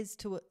 says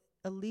to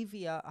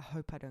Olivia, "I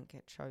hope I don't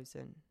get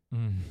chosen.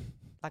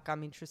 Like,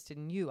 I'm interested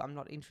in you. I'm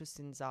not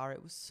interested in Zara."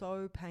 It was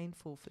so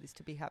painful for this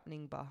to be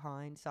happening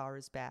behind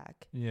Zara's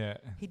back. Yeah.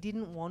 He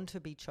didn't want to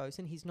be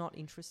chosen. He's not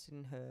interested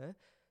in her.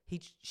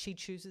 She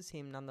chooses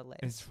him nonetheless.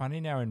 It's funny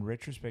now in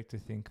retrospect to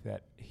think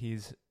that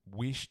his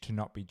wish to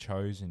not be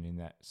chosen in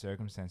that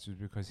circumstance was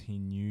because he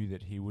knew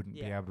that he wouldn't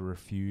be able to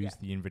refuse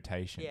the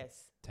invitation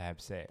to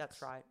have sex.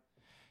 That's right.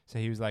 So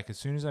he was like, as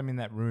soon as I'm in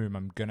that room,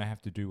 I'm going to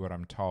have to do what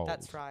I'm told.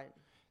 That's right.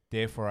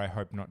 Therefore, I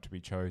hope not to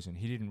be chosen.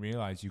 He didn't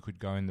realize you could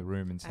go in the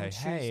room and say,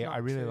 hey, I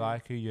really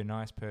like you. You're a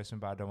nice person,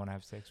 but I don't want to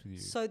have sex with you.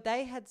 So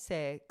they had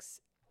sex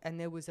and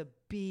there was a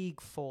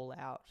big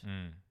fallout.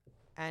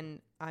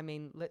 And I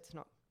mean, let's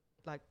not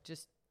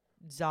just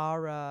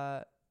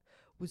Zara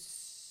was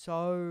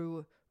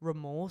so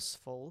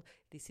remorseful.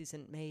 This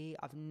isn't me.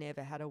 I've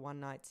never had a one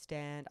night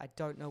stand. I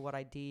don't know what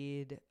I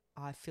did.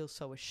 I feel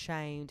so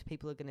ashamed.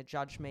 People are going to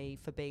judge me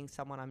for being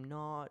someone I'm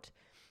not.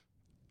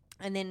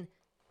 And then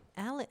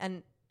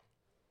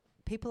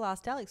people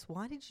asked Alex,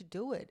 why did you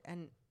do it?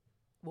 And,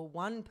 well,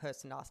 one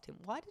person asked him,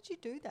 why did you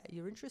do that?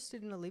 You're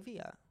interested in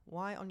Olivia.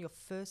 Why on your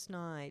first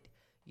night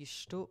you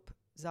stoop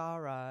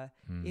Zara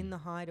in the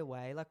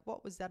hideaway? Like,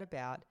 what was that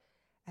about?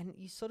 And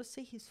you sort of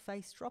see his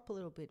face drop a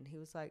little bit, and he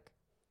was like,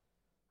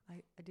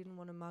 I didn't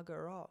want to mug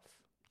her off.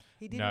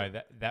 He didn't.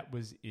 No, that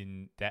was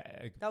in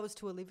that. That was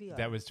to Olivia.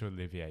 That was to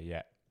Olivia,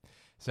 yeah.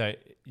 So,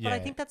 yeah. But I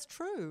think that's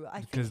true.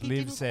 I think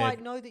he didn't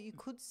quite know that you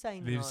could say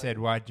no. Liv said,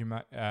 why'd you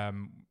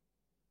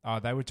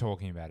they were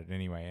talking about it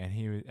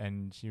anyway,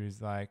 and she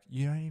was like,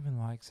 you don't even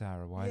like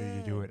Zara. Why did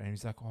you do it? And he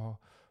was like, oh,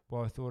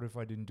 well, I thought if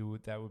I didn't do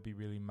it, that would be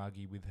really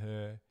muggy with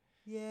her.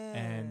 Yeah.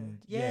 And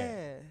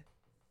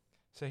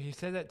So he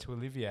said that to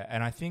Olivia,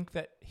 and I think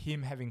that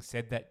him having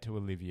said that to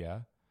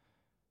Olivia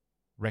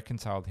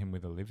reconciled him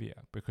with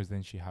Olivia, because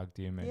then she hugged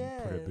him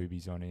and put her Yeah.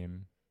 boobies on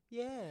him.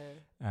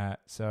 Yeah.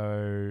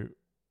 So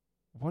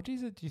what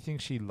is it do you think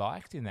she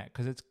liked in that?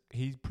 Because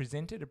he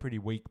presented a pretty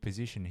weak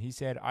position. He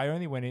said, I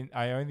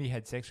only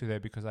had sex with her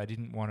because I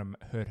didn't want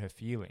to hurt her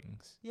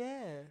feelings,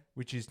 Yeah.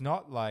 which is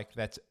not like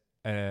that's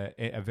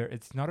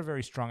it's not a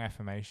very strong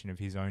affirmation of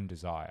his own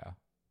desire,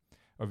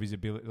 of his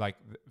ability, like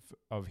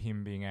of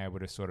him being able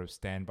to sort of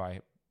stand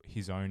by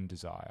his own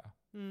desire.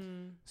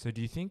 Mm. So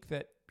do you think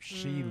that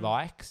she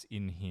likes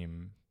in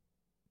him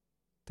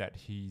that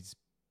he's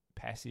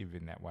passive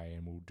in that way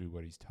and will do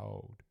what he's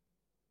told?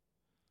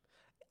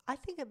 I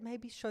think it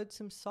maybe showed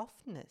some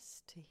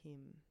softness to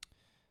him.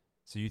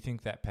 So you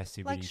think that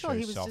passivity Like, sure, shows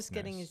he was softness? just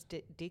getting his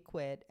dick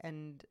wet,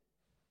 and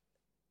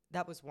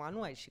that was one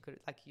way she could,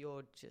 like,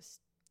 you're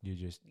just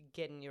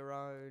getting your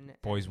own.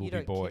 Boys and will you be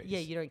don't boys. Yeah,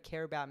 you don't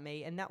care about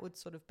me, and that would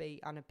sort of be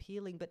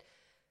unappealing. But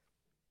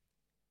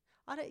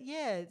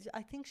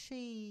I think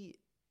she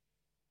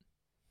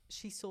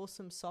saw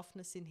some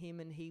softness in him,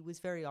 and he was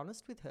very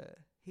honest with her.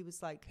 He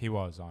was like, He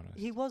was honest.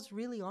 he was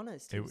really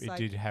honest. He was It like,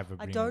 did have a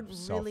I ring don't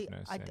of really,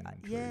 softness I and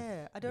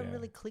don't truth.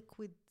 really click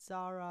with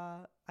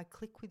Zara. I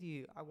click with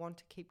you. I want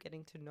to keep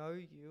getting to know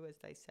you, as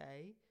they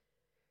say.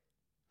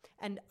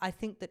 And I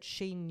think that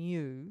she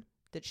knew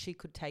that she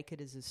could take it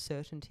as a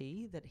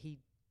certainty that he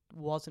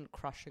wasn't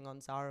crushing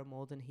on Zara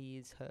more than he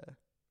is her.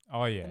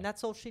 Oh, yeah. And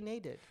that's all she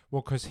needed.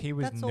 Well, because he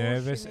was That's all she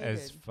nervous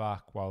as needed.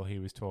 fuck while he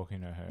was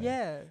talking to her.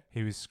 Yeah.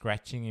 He was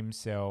scratching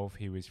himself.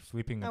 He was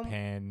flipping a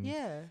pen.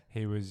 Yeah.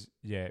 He was,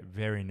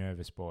 very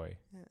nervous boy.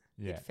 Yeah.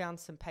 Yeah. He'd found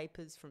some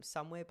papers from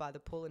somewhere by the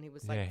pool, and he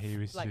was like, Yeah, he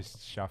was like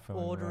just shuffling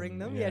ordering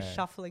them. Yeah,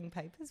 shuffling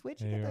papers.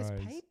 Where'd you get those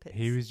papers?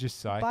 He was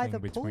just By cycling the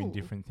between pool.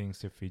 different things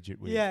to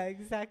fidget with. Yeah,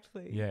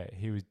 exactly. Yeah,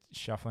 he was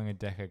shuffling a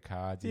deck of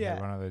cards. He Yeah.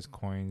 had one of those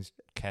coins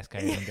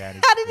cascading down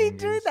his How did he do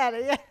fingers. that?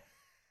 Yeah.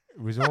 It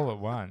was all at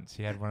once.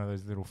 He had one of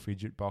those little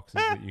fidget boxes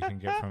that you can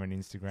get from an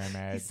Instagram He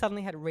ad.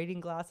 suddenly had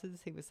reading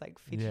glasses. He was like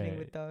fidgeting Yeah,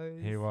 with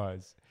those. He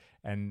was.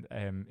 And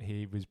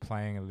he was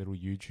playing a little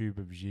YouTube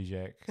of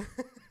Zizek.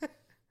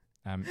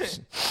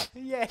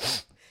 Yeah.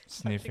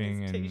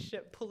 Sniffing his and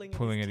t-shirt, pulling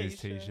pulling at his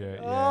t-shirt.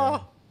 Oh. Yeah.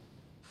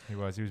 He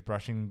was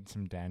brushing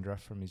some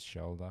dandruff from his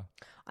shoulder.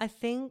 I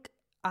think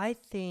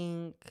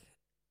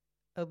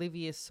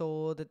Olivia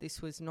saw that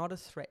this was not a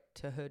threat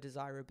to her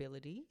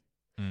desirability.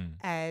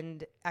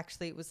 And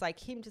actually it was like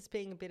him just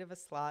being a bit of a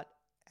slut,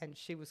 and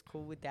she was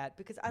cool with that,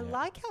 because I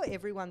like how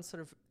everyone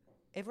sort of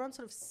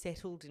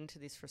settled into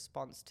this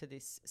response to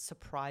this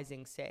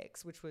surprising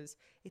sex, which was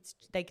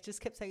they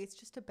just kept saying it's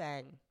just a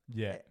bang.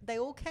 Yeah. They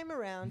all came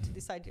around to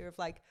this idea of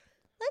like,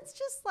 let's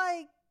just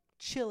like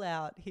chill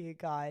out here,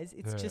 guys.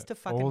 It's just a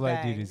fucking all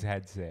bang. they did is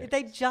had sex.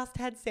 They just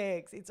had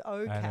sex. It's I know.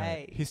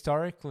 okay.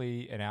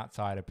 Historically, an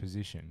outsider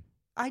position.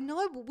 I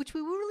know, but which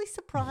we were really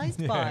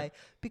surprised Yeah. by,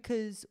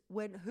 because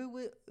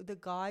the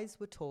guys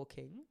were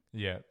talking,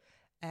 Yeah.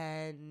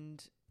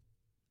 and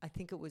I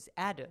think it was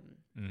Adam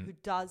who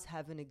does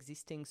have an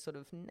existing sort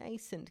of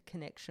nascent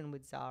connection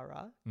with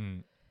Zara,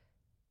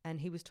 and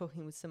he was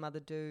talking with some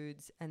other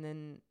dudes, and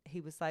then he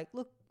was like,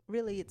 look,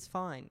 really, it's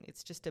fine.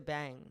 It's just a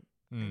bang.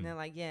 And they're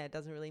like, yeah, it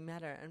doesn't really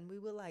matter. And we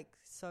were like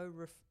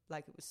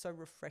it was so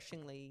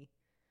refreshingly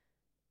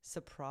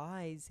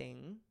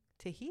surprising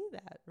to hear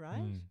that,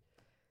 right?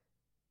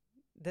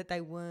 That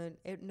they weren't,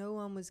 no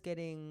one was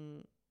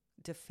getting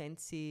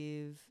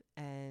defensive,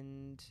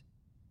 and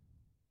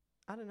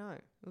I don't know.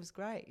 It was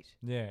great.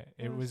 Yeah,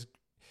 it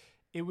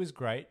was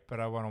great, but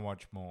I want to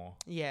watch more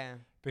Yeah.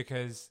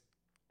 because,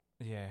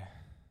 yeah.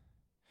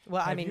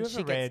 Well, I Have mean, you she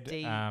ever gets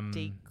read,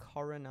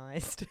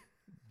 decolonized.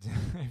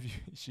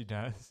 She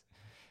does.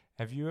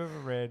 Have you ever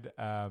read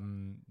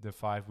The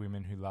 5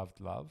 Women Who Loved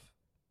Love?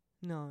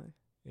 No.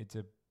 It's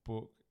a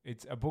book.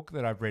 It's a book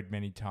that I've read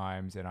many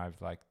times, and I've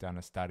like done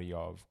a study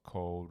of,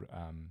 called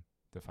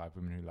The 5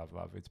 Women Who Love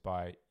Love. It's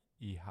by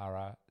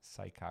Ihara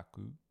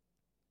Saikaku,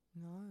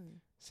 No.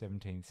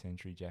 17th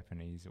century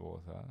Japanese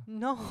author.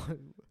 No.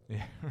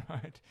 Yeah,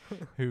 right.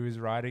 Who was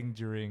writing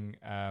during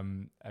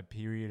a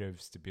period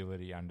of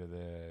stability under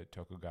the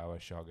Tokugawa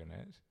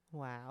shogunate,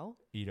 Wow.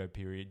 Edo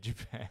period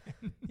Japan.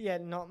 Yeah,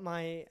 not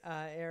my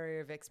area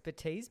of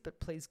expertise, but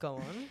please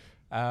go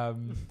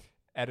on.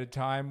 At a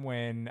time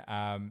when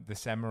the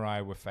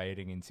samurai were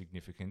fading in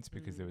significance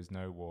because there was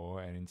no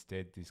war, and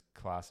instead this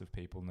class of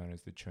people known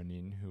as the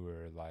chonin, who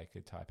were like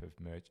a type of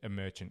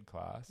merchant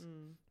class,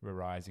 were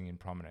rising in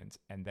prominence.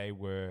 And they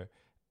were,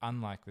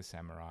 unlike the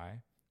samurai,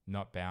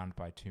 not bound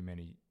by too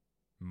many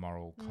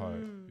moral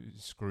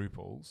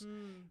scruples,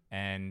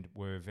 and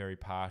were very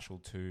partial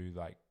to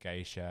like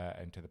geisha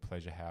and to the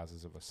pleasure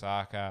houses of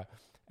Osaka,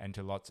 and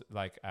to lots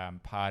like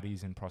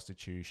parties and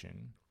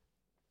prostitution.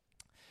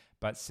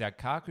 But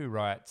Saikaku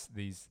writes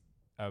these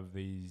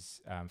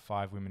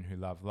 5 women who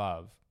love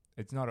love.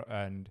 It's not,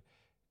 and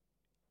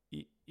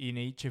in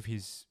each of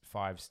his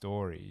 5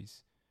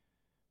 stories,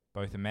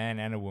 both a man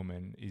and a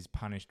woman is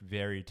punished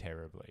very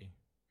terribly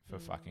for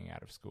fucking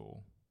out of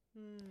school.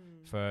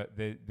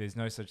 There's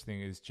no such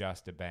thing as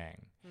just a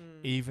bang.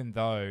 Even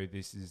though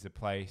this is a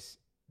place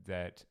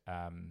that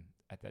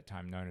at that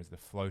time known as the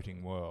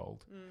floating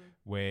world,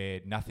 where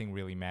nothing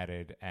really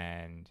mattered,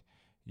 and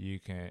you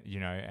can,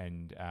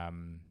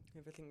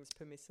 everything was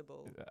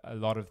permissible. A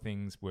lot of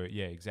things were,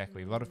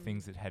 exactly. A lot of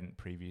things that hadn't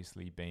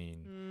previously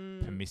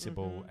been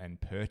permissible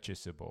and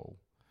purchasable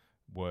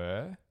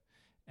were,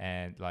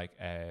 and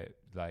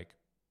that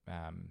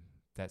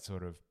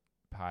sort of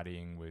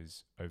partying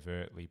was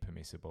overtly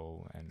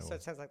permissible. And so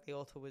it sounds like the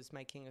author was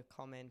making a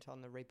comment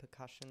on the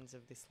repercussions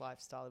of this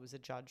lifestyle. It was a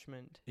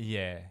judgment.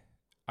 Yeah.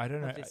 I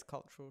don't know. This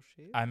cultural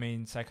shift. I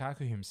mean,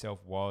 Saikaku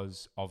himself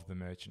was of the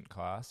merchant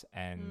class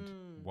and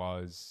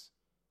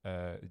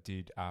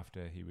did,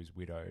 after he was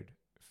widowed,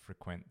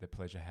 frequent the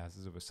pleasure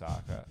houses of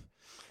Osaka.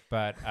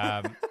 But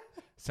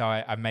so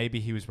I maybe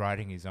he was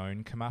writing his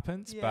own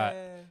comeuppance, but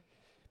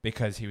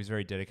because he was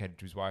very dedicated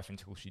to his wife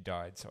until she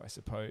died. So I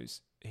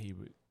suppose he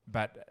would.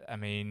 But I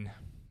mean,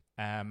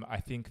 I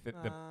think that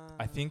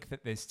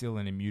there's still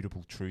an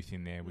immutable truth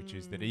in there, which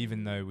is that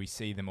even though we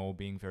see them all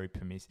being very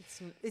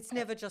permissive, it's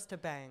never just a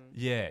bang.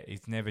 Yeah,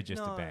 it's never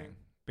just a bang,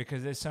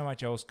 because there's so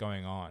much else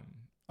going on.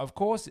 Of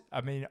course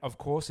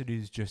it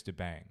is just a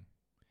bang,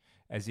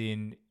 as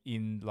in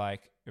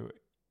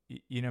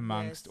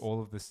amongst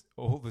all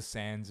the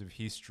sands of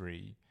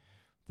history,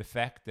 the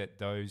fact that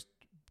those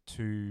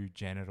two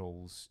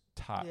genitals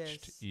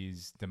touched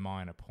is the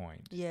minor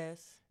point.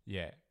 Yes.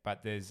 Yeah,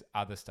 but there's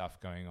other stuff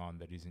going on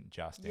that isn't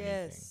just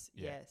anything.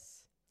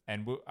 Yes.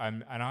 And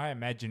I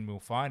imagine we'll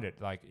find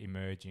it like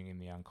emerging in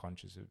the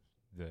unconscious of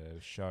the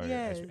show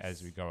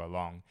as we go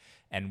along.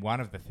 And one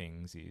of the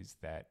things is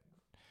that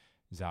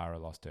Zara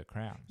lost her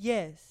crown.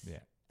 Yes. Yeah.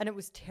 And it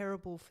was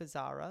terrible for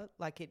Zara.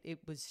 Like it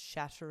was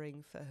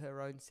shattering for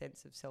her own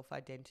sense of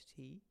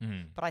self-identity.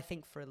 But I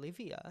think for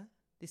Olivia,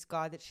 this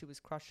guy that she was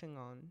crushing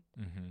on,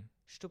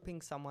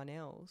 stooping someone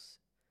else,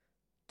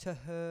 to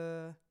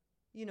her,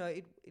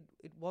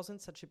 it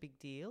wasn't such a big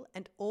deal.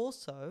 And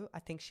also, I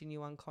think she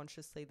knew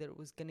unconsciously that it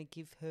was going to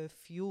give her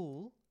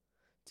fuel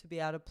to be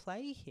able to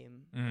play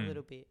him a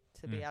little bit,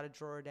 to be able to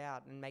draw it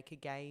out and make a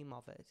game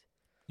of it.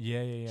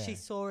 Yeah. She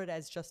saw it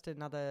as just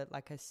another,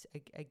 like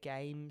a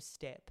game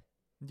step.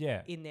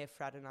 Yeah. In their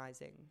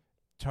fraternizing.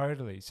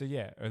 Totally. So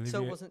Olivia.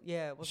 So it wasn't.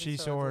 She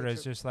so saw it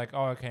as just like,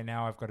 oh, okay,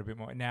 now I've got a bit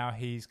more. Now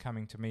he's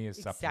coming to me as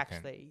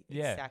supplicant. Exactly.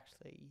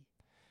 Definitely.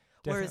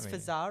 Whereas for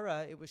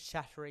Zara, it was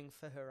shattering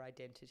for her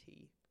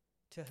identity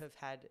to have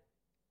had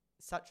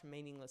such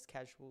meaningless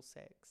casual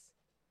sex.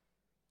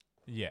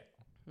 Yeah.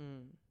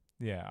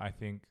 Yeah, I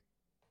think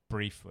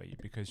briefly,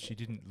 because she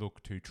didn't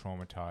look too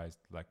traumatized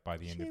like by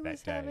the end of that day. She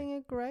was having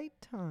a great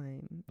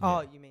time. Yeah.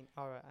 Oh, you mean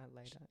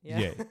later.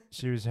 Yeah,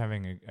 she was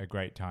having a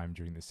great time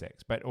during the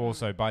sex. But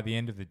also by the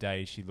end of the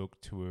day, she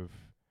looked to have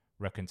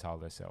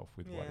reconciled herself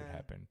with what had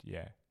happened.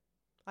 Yeah.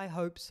 I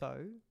hope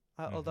so.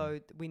 Although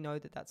we know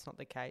that that's not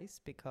the case,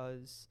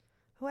 because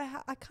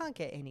I can't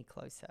get any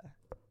closer.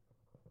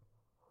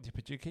 Yeah,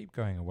 but you keep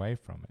going away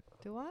from it.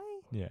 Do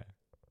I? Yeah.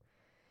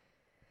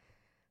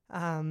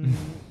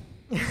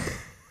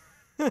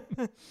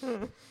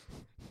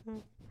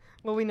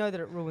 Well, we know that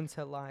it ruins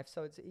her life,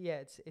 so it's.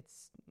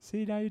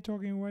 See, now you're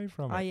talking away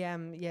from it. I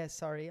am. Yeah,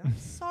 sorry. I'm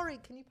sorry.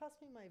 Can you pass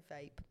me my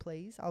vape,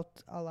 please?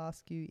 I'll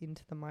ask you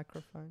into the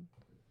microphone.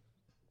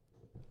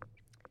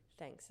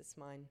 Thanks. It's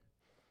mine.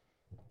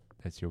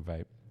 That's your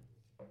vape.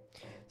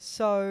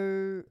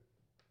 So.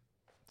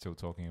 Still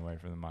talking away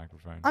from the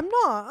microphone. I'm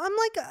not. I'm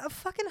like a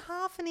fucking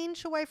half an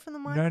inch away from the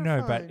microphone.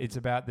 No, but it's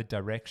about the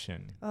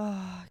direction.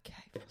 Oh,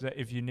 okay. So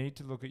if you need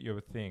to look at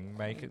your thing,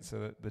 make it so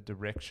that the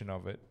direction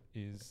of it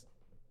is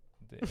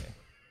there.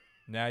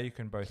 Now you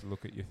can both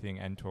look at your thing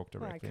and talk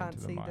directly into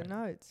the mic. I can't see the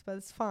notes, but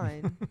it's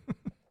fine.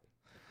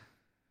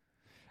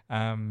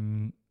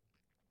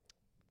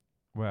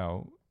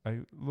 Well,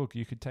 look,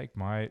 you could take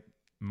my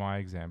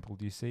example.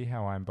 Do you see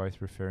how I'm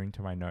both referring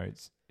to my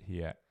notes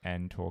here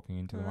and talking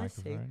into the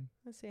microphone?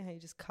 I see how you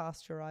just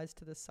cast your eyes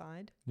to the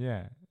side.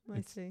 Yeah.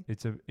 I see.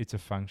 It's a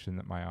function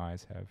that my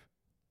eyes have.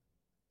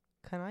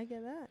 Can I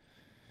get that?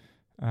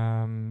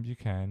 You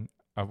can.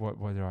 What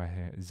do I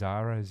hear?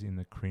 Zara's in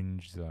the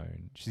cringe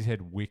zone. She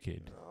said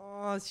wicked.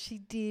 Oh, she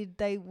did.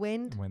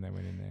 When they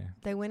went in there.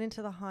 They went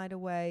into the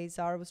hideaway.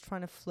 Zara was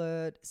trying to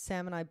flirt.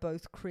 Sam and I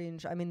both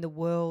cringe. I mean, the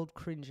world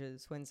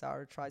cringes when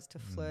Zara tries to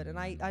flirt. And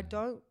I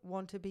don't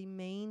want to be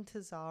mean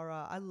to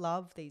Zara. I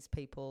love these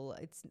people.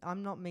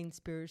 I'm not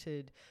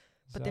mean-spirited.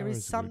 But there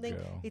is something.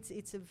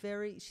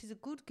 She's a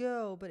good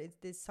girl, but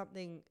there's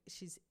something.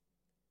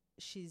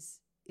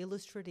 She's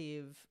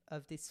illustrative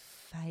of this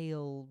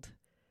failed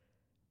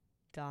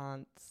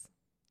dance.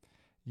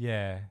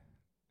 Yeah.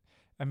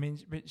 I mean,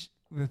 but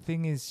the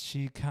thing is,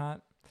 she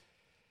can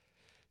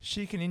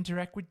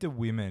interact with the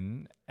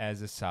women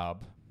as a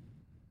sub.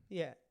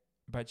 Yeah.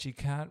 But she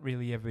can't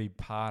really ever be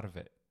part of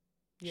it.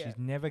 Yeah. She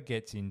never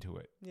gets into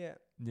it. Yeah.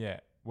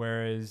 Yeah.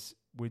 Whereas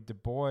with the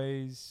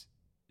boys,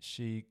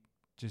 she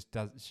just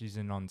she's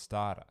a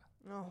non-starter.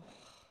 Oh.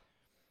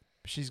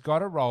 She's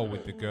got a role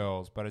with the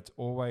girls, but it's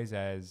always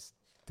as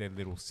their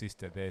little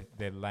sister,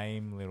 their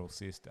lame little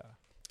sister.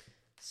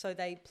 So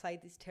they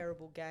played this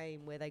terrible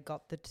game where they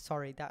got the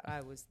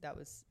that was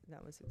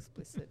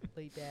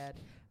explicitly bad.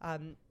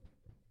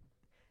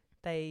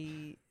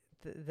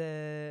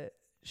 The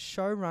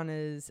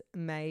showrunners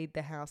made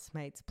the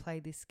housemates play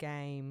this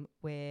game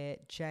where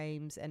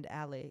James and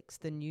Alex,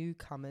 the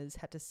newcomers,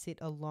 had to sit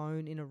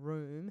alone in a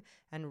room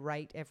and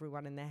rate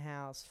everyone in the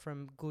house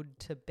from good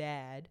to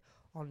bad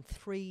on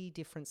 3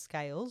 different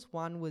scales.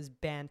 One was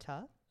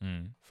banter,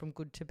 from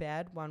good to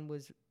bad. One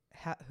was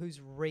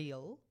who's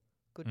real,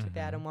 good to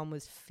bad, and one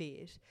was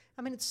fit.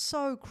 I mean, it's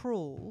so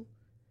cruel.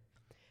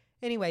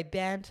 Anyway,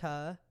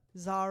 banter,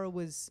 Zara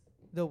was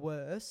the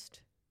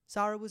worst.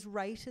 Zara was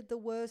rated the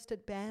worst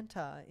at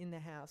banter in the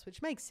house,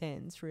 which makes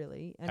sense,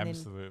 really. And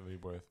absolutely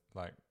worth,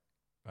 like...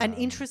 and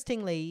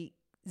interestingly,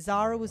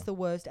 Zara was the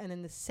worst, and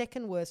then the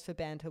second worst for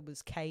banter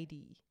was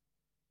Katie.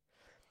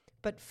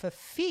 But for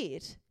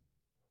fit,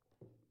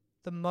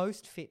 the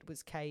most fit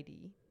was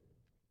Katie.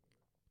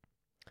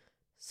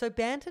 So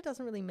banter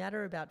doesn't really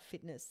matter about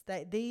fitness.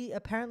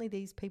 Apparently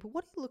these people...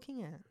 What are you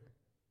looking at?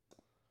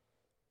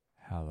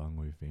 How long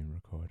we've been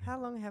recording. How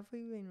long have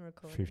we been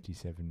recording?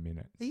 57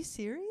 minutes. Are you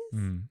serious?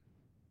 Mm.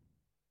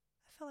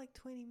 I felt like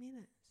 20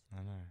 minutes.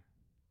 I know.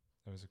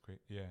 That was a quick...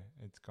 Yeah,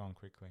 it's gone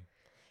quickly.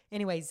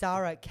 Anyway,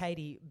 Zara,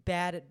 Katie,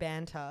 bad at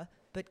banter,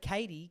 but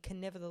Katie can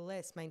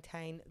nevertheless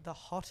maintain the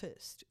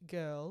hottest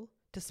girl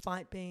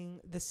despite being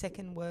the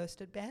second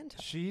worst at banter.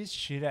 She is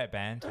shit at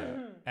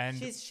banter. And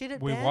she's shit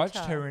at we banter.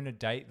 watched her in a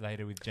date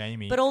later with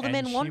Jamie. But all the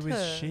men want her. She was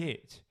her.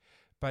 shit.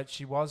 But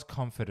she was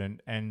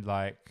confident and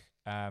like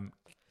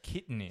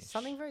kittenish.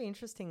 Something very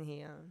interesting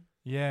here.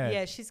 Yeah.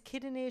 Yeah, she's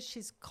kittenish,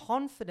 she's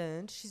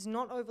confident, she's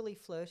not overly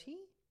flirty.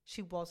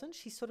 She wasn't.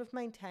 She sort of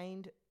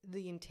maintained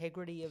the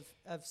integrity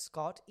of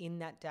Scott in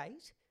that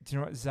date. Do you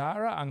know what?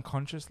 Zara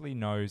unconsciously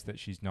knows that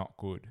she's not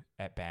good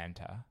at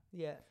banter.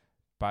 Yeah.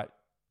 But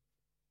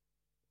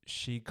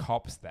she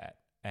cops that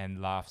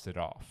and laughs it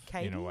off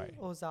Katie in a way.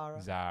 or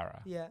Zara?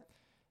 Zara. Yeah.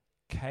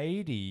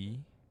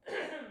 Katie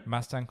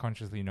must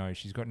unconsciously know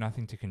she's got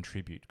nothing to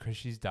contribute because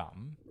she's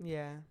dumb.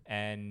 Yeah.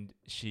 And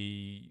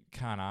she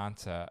can't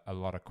answer a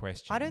lot of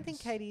questions. I don't think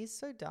Katie is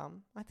so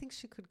dumb. I think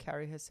she could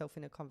carry herself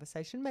in a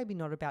conversation, maybe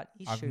not about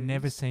issues. I've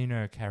never seen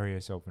her carry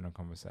herself in a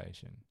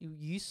conversation.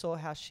 You saw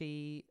how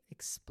she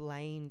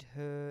explained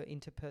her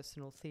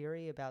interpersonal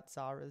theory about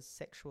Zara's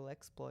sexual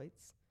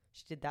exploits.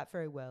 She did that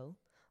very well.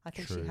 I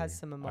think she has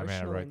some emotional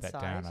insight. I wrote that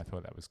down. I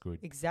thought that was good.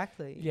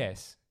 Exactly.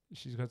 Yes,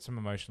 she's got some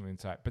emotional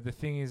insight. But the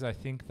thing is, I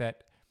think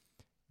that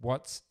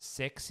what's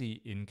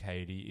sexy in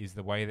Katie is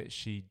the way that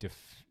she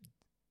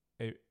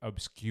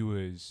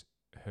obscures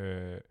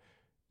her,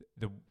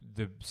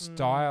 the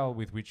style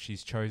with which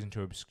she's chosen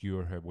to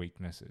obscure her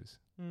weaknesses,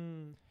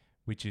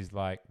 which is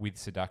like with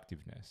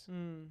seductiveness.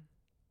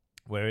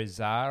 Whereas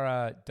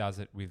Zara does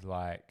it with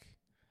like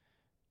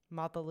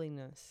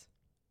motherliness.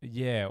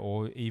 Yeah,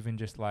 or even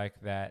just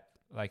like that.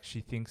 Like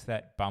she thinks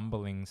that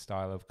bumbling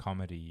style of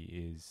comedy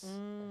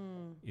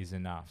is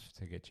enough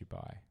to get you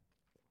by.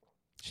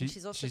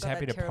 She's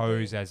happy to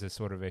pose as a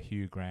sort of a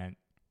Hugh Grant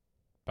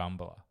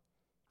bumbler.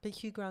 But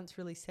Hugh Grant's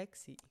really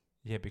sexy.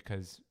 Yeah,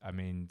 because I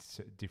mean,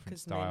 different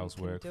styles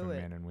work for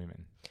men and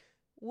women.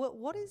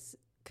 What is?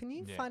 Can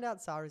you find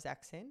out Zara's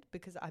accent?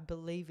 Because I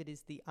believe it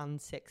is the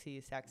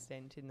unsexiest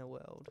accent in the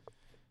world.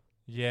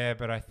 Yeah,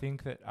 but I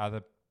think that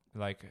other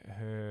like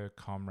her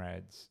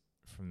comrades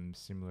from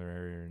similar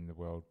area in the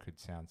world could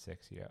sound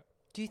sexier.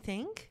 Do you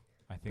think?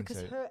 I think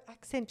because her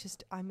accent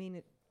just, I mean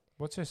it.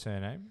 What's her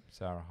surname?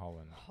 Zara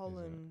Holland.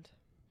 Holland.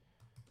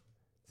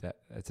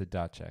 It's a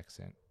Dutch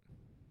accent.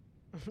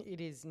 It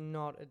is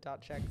not a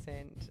Dutch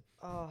accent.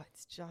 Oh,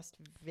 it's just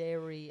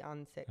very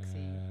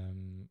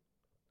unsexy.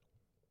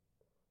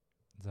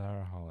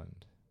 Zara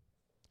Holland.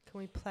 Can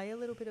we play a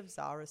little bit of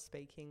Zara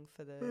speaking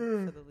for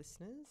the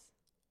listeners?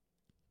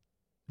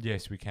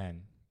 Yes, we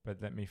can.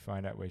 But let me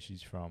find out where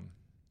she's from.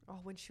 Oh,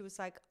 when she was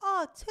like,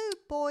 "Oh, 2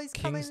 boys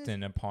coming."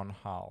 Kingston upon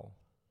Hull.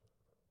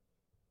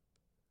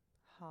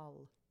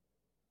 Hull.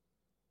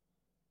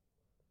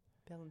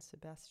 Belle and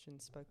Sebastian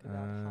spoke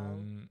about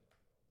Hull.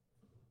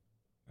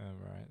 All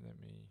right,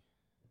 let me.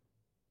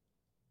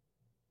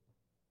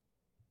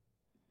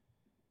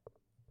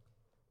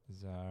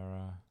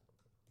 Zara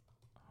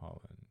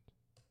Holland.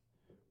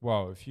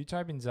 Well, if you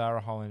type in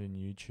Zara Holland in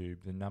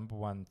YouTube, the number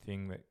one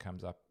thing that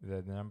comes up,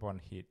 the number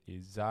one hit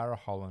is Zara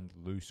Holland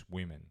Loose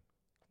Women.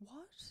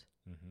 What?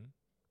 Mm-hmm.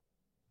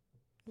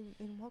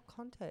 In what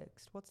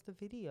context? What's the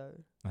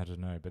video? I don't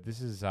know, but this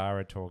is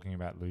Zara talking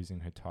about losing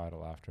her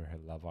title after her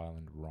Love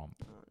Island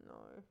romp. Oh, no.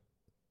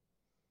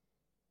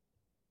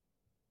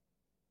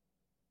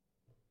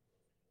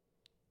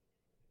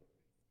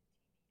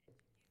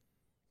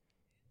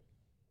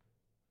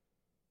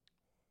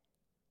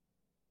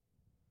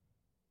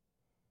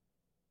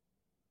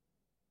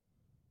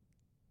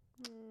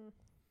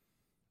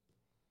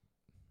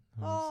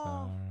 Oh.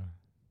 Zara.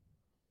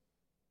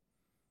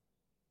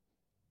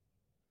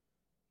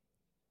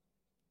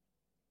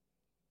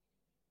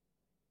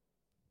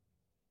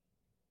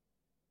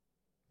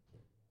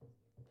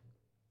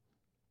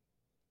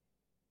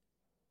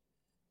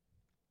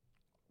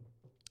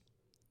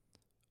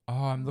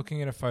 Oh, I'm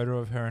looking at a photo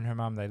of her and her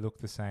mum. They look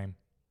the same.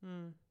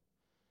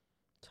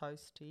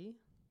 Toasty.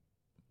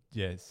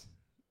 Yes.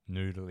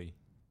 Noodly.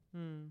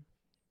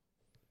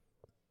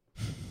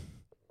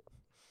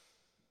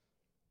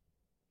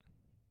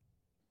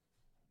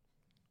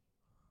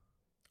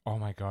 Oh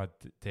my God,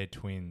 they're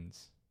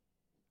twins.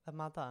 The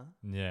mother.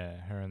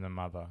 Yeah, her and the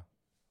mother.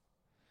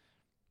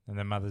 And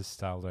the mother's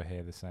styled her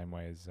hair the same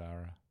way as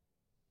Zara.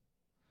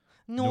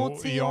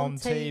 Naughty on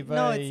TV.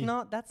 No, it's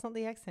not. That's not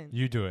the accent.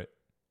 You do it.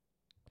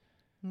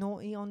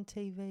 Naughty on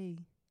TV.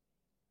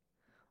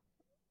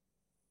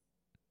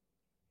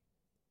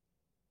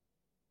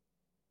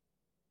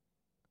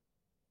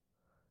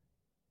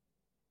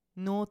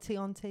 Naughty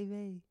on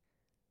TV.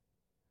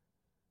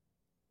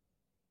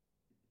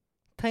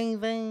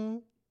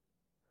 TV.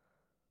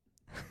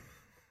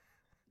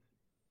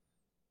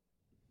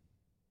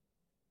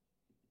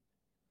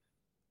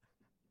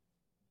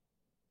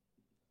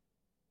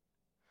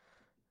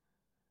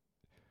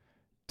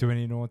 Doing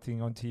any naughty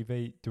on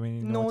TV? Doing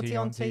any naughty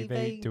on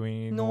TV? Doing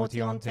any naughty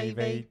on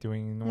TV?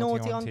 Doing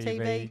naughty on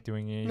TV?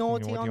 Doing any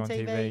naughty on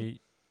TV?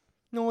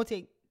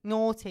 Naughty.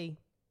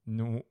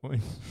 No.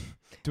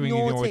 Doing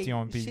any naughty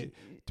on TV?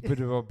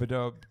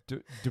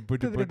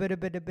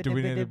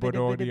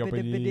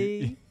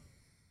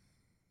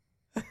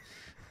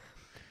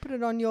 Put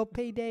it on your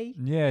PD.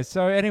 Yeah,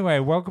 so anyway,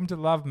 welcome to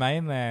Love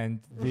Mainland,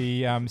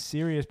 the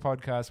serious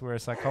podcast where a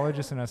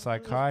psychologist and a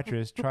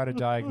psychiatrist try to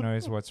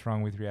diagnose what's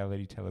wrong with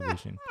reality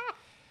television.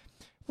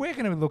 We're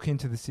going to look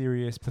into the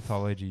serious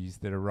pathologies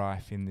that are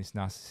rife in this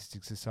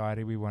narcissistic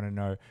society. We want to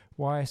know,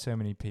 why are so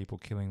many people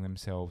killing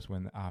themselves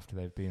after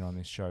they've been on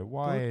this show?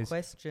 Good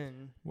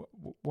question.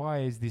 Why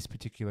is this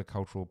particular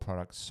cultural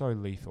product so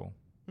lethal?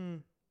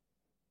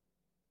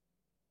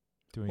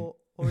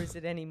 Or is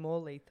it any more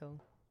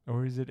lethal?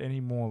 Or is it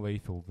any more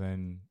lethal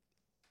than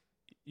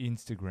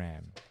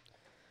Instagram?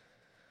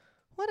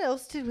 What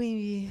else did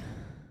we...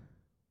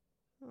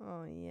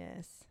 Oh,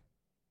 yes.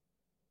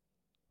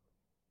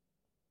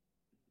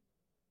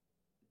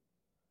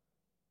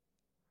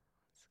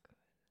 That's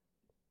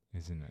good.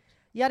 Isn't it?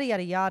 Yada,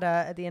 yada,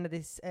 yada. At the end of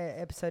this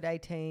episode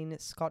 18,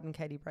 Scott and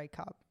Katie break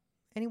up.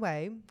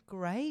 Anyway,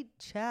 great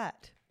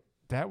chat.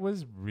 That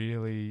was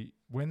really...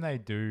 When they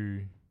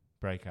do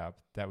break up,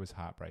 that was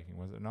heartbreaking,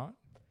 was it not?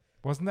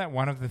 Wasn't that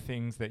one of the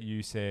things that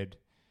you said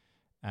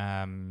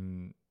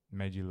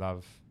made you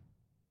love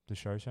the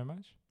show so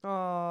much?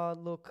 Oh,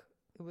 look,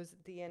 it was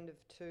at the end of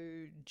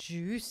 2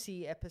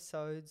 juicy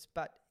episodes,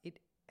 but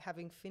it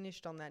having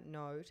finished on that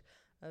note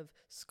of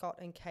Scott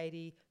and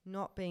Katie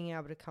not being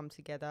able to come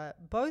together,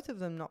 both of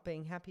them not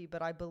being happy,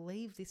 but I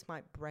believe this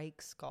might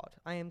break Scott.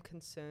 I am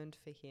concerned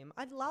for him.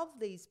 I love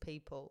these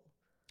people.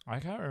 I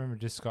can't remember.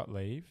 Did Scott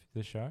leave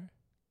the show?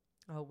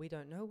 Oh, we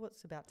don't know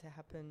what's about to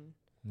happen.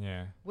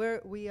 Yeah.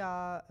 We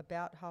are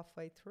about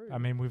halfway through. I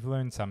mean, we've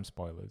learned some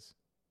spoilers.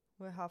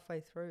 We're halfway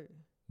through.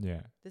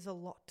 Yeah. There's a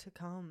lot to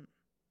come.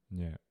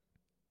 Yeah.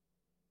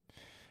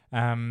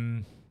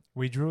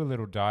 We drew a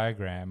little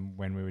diagram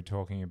when we were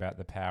talking about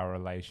the power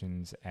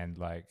relations and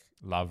like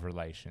love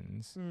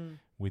relations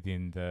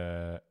within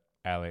the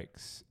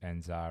Alex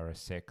and Zara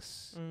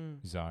sex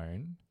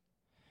zone.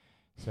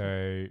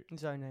 So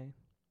Zone A.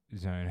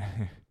 Zone.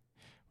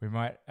 We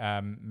might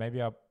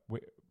maybe I'll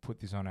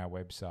put this on our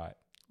website.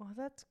 Oh,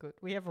 that's good.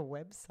 We have a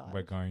website.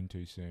 We're going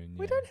to soon.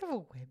 We don't have a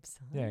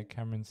website. Yeah,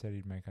 Cameron said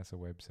he'd make us a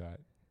website.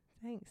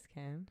 Thanks,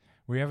 Cam.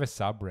 We have a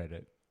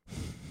subreddit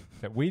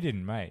that we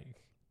didn't make.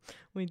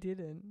 We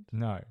didn't.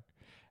 No.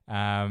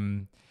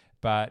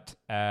 But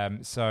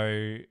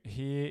so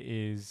here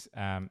is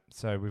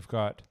so we've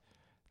got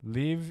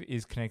Liv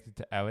is connected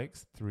to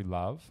Alex through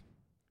love.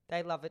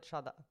 They love each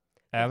other.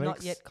 Alex,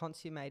 not yet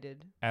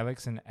consummated.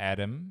 Alex and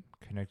Adam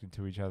connected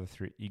to each other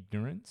through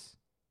ignorance.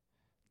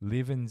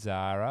 Liv and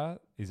Zara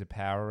is a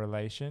power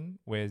relation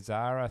where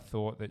Zara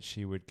thought that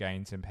she would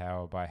gain some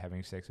power by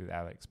having sex with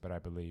Alex, but I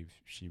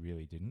believe she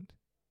really didn't.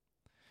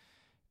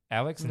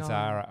 Alex and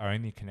Zara are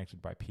only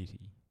connected by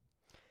pity.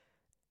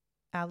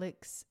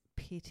 Alex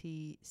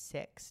pity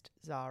sexed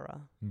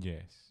Zara.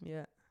 Yes.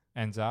 Yeah.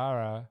 And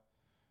Zara,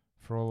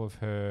 for all of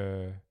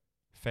her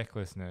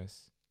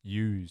fecklessness,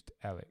 used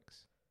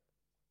Alex.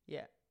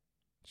 Yeah.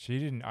 She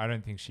didn't. I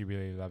don't think she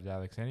really loved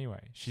Alex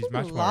anyway. She's she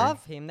much didn't more.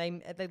 Love him.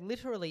 They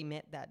literally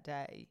met that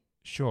day.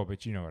 Sure,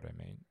 but you know what I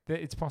mean.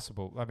 It's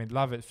possible. I mean,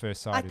 love at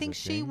first sight. I think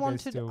she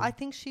wanted. I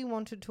think she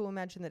wanted to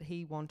imagine that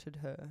he wanted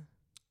her,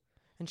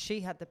 and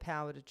she had the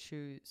power to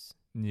choose.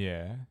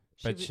 Yeah,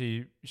 but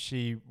she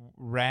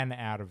ran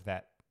out of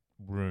that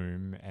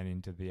room and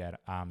into the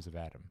arms of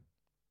Adam.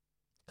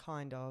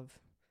 Kind of.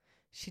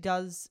 She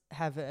does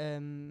have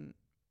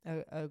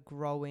a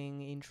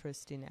growing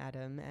interest in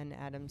Adam, and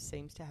Adam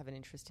seems to have an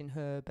interest in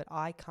her, but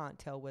I can't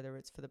tell whether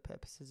it's for the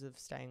purposes of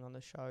staying on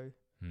the show.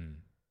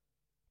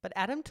 But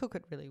Adam took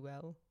it really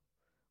well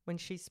when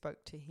she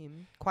spoke to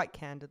him quite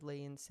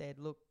candidly and said,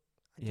 look,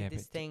 I did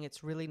this thing.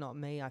 It's really not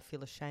me. I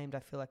feel ashamed. I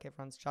feel like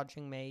everyone's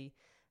judging me.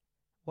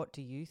 What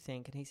do you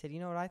think? And he said, you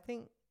know what? I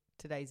think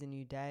today's a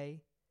new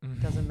day.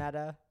 It doesn't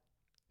matter.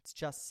 It's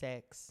just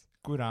sex.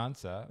 Good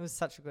answer. It was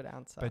such a good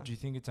answer. But do you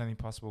think it's only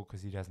possible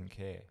because he doesn't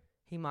care?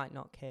 He might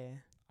not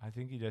care. I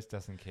think he just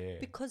doesn't care.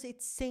 Because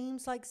it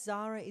seems like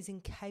Zara is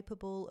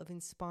incapable of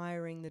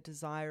inspiring the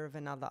desire of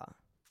another.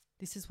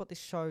 This is what this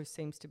show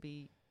seems to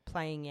be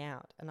playing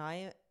out. And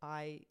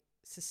I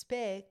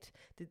suspect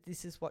that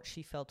this is what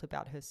she felt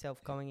about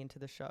herself going into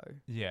the show.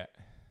 Yeah.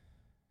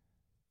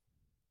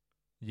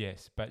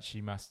 Yes, but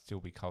she must still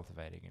be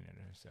cultivating it in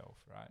herself,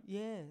 right?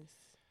 Yes.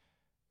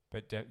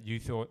 But you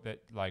thought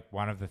that, like,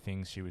 one of the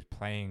things she was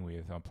playing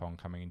with upon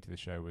coming into the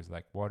show was,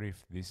 like, what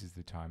if this is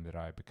the time that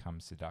I become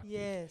seductive?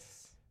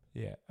 Yes.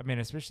 Yeah. I mean,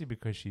 especially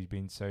because she's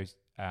been so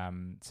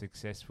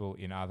successful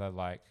in other,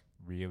 like,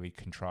 really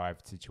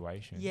contrived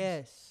situations.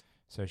 Yes.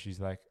 So she's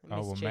like, Miss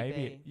oh, well, GB.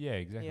 maybe. Yeah,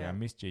 exactly. Yeah. I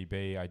miss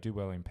GB. I do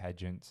well in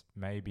pageants.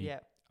 Maybe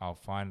I'll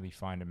finally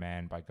find a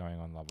man by going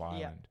on Love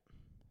Island. Yeah.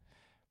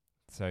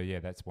 So, yeah,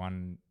 that's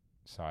one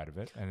side of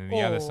it. And then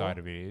the other side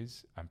of it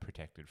is I'm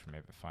protected from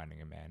ever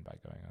finding a man by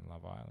going on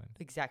Love Island.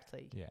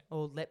 Exactly. Yeah.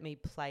 Or let me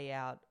play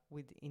out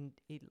with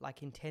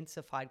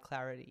intensified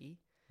clarity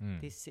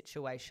this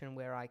situation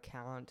where I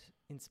can't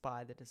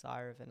inspire the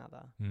desire of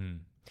another.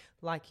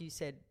 Like you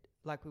said,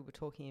 like we were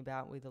talking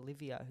about with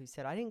Olivia, who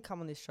said, I didn't come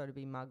on this show to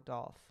be mugged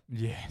off.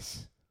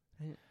 Yes.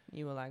 And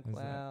you were like,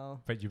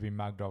 well. But you've been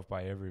mugged off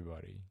by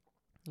everybody.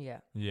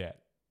 Yeah. Yeah.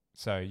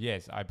 So,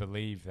 yes, I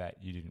believe that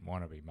you didn't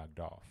want to be mugged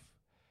off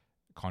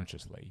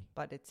consciously.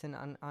 But it's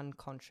an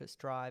unconscious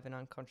drive, an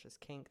unconscious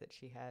kink that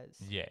she has.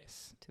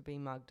 Yes. To be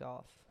mugged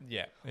off.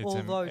 Yeah.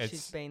 Although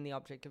she's been the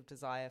object of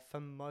desire for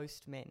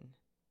most men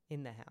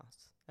in the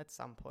house at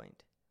some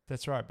point.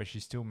 That's right, but she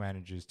still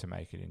manages to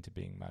make it into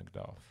being mugged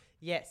off.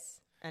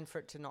 Yes, and for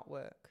it to not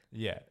work.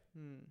 Yeah.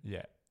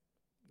 Yeah.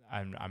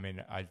 I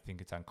mean, I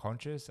think it's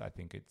unconscious. I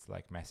think it's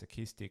like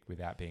masochistic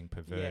without being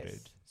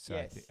perverted. Yes.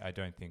 So I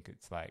don't think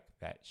it's like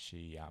that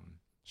she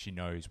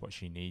knows what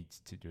she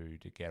needs to do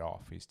to get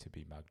off is to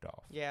be mugged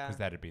off. Yeah. Because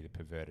that'd be the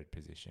perverted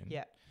position.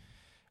 Yeah.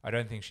 I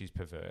don't think she's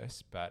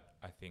perverse, but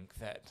I think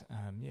that,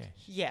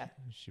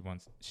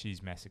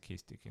 she's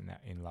masochistic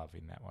in love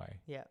in that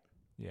way. Yeah.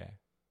 Yeah.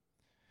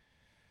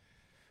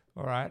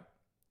 All right.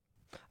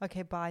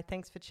 Okay, bye.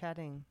 Thanks for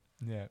chatting.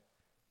 Yeah.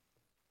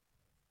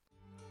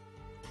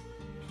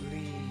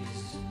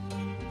 Please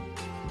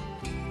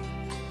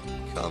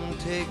come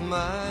take my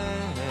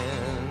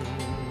hand,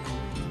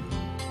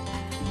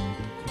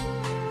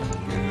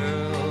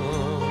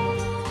 girl.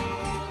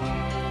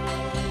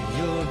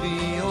 You'll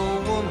be a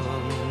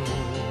woman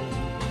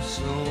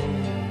soon.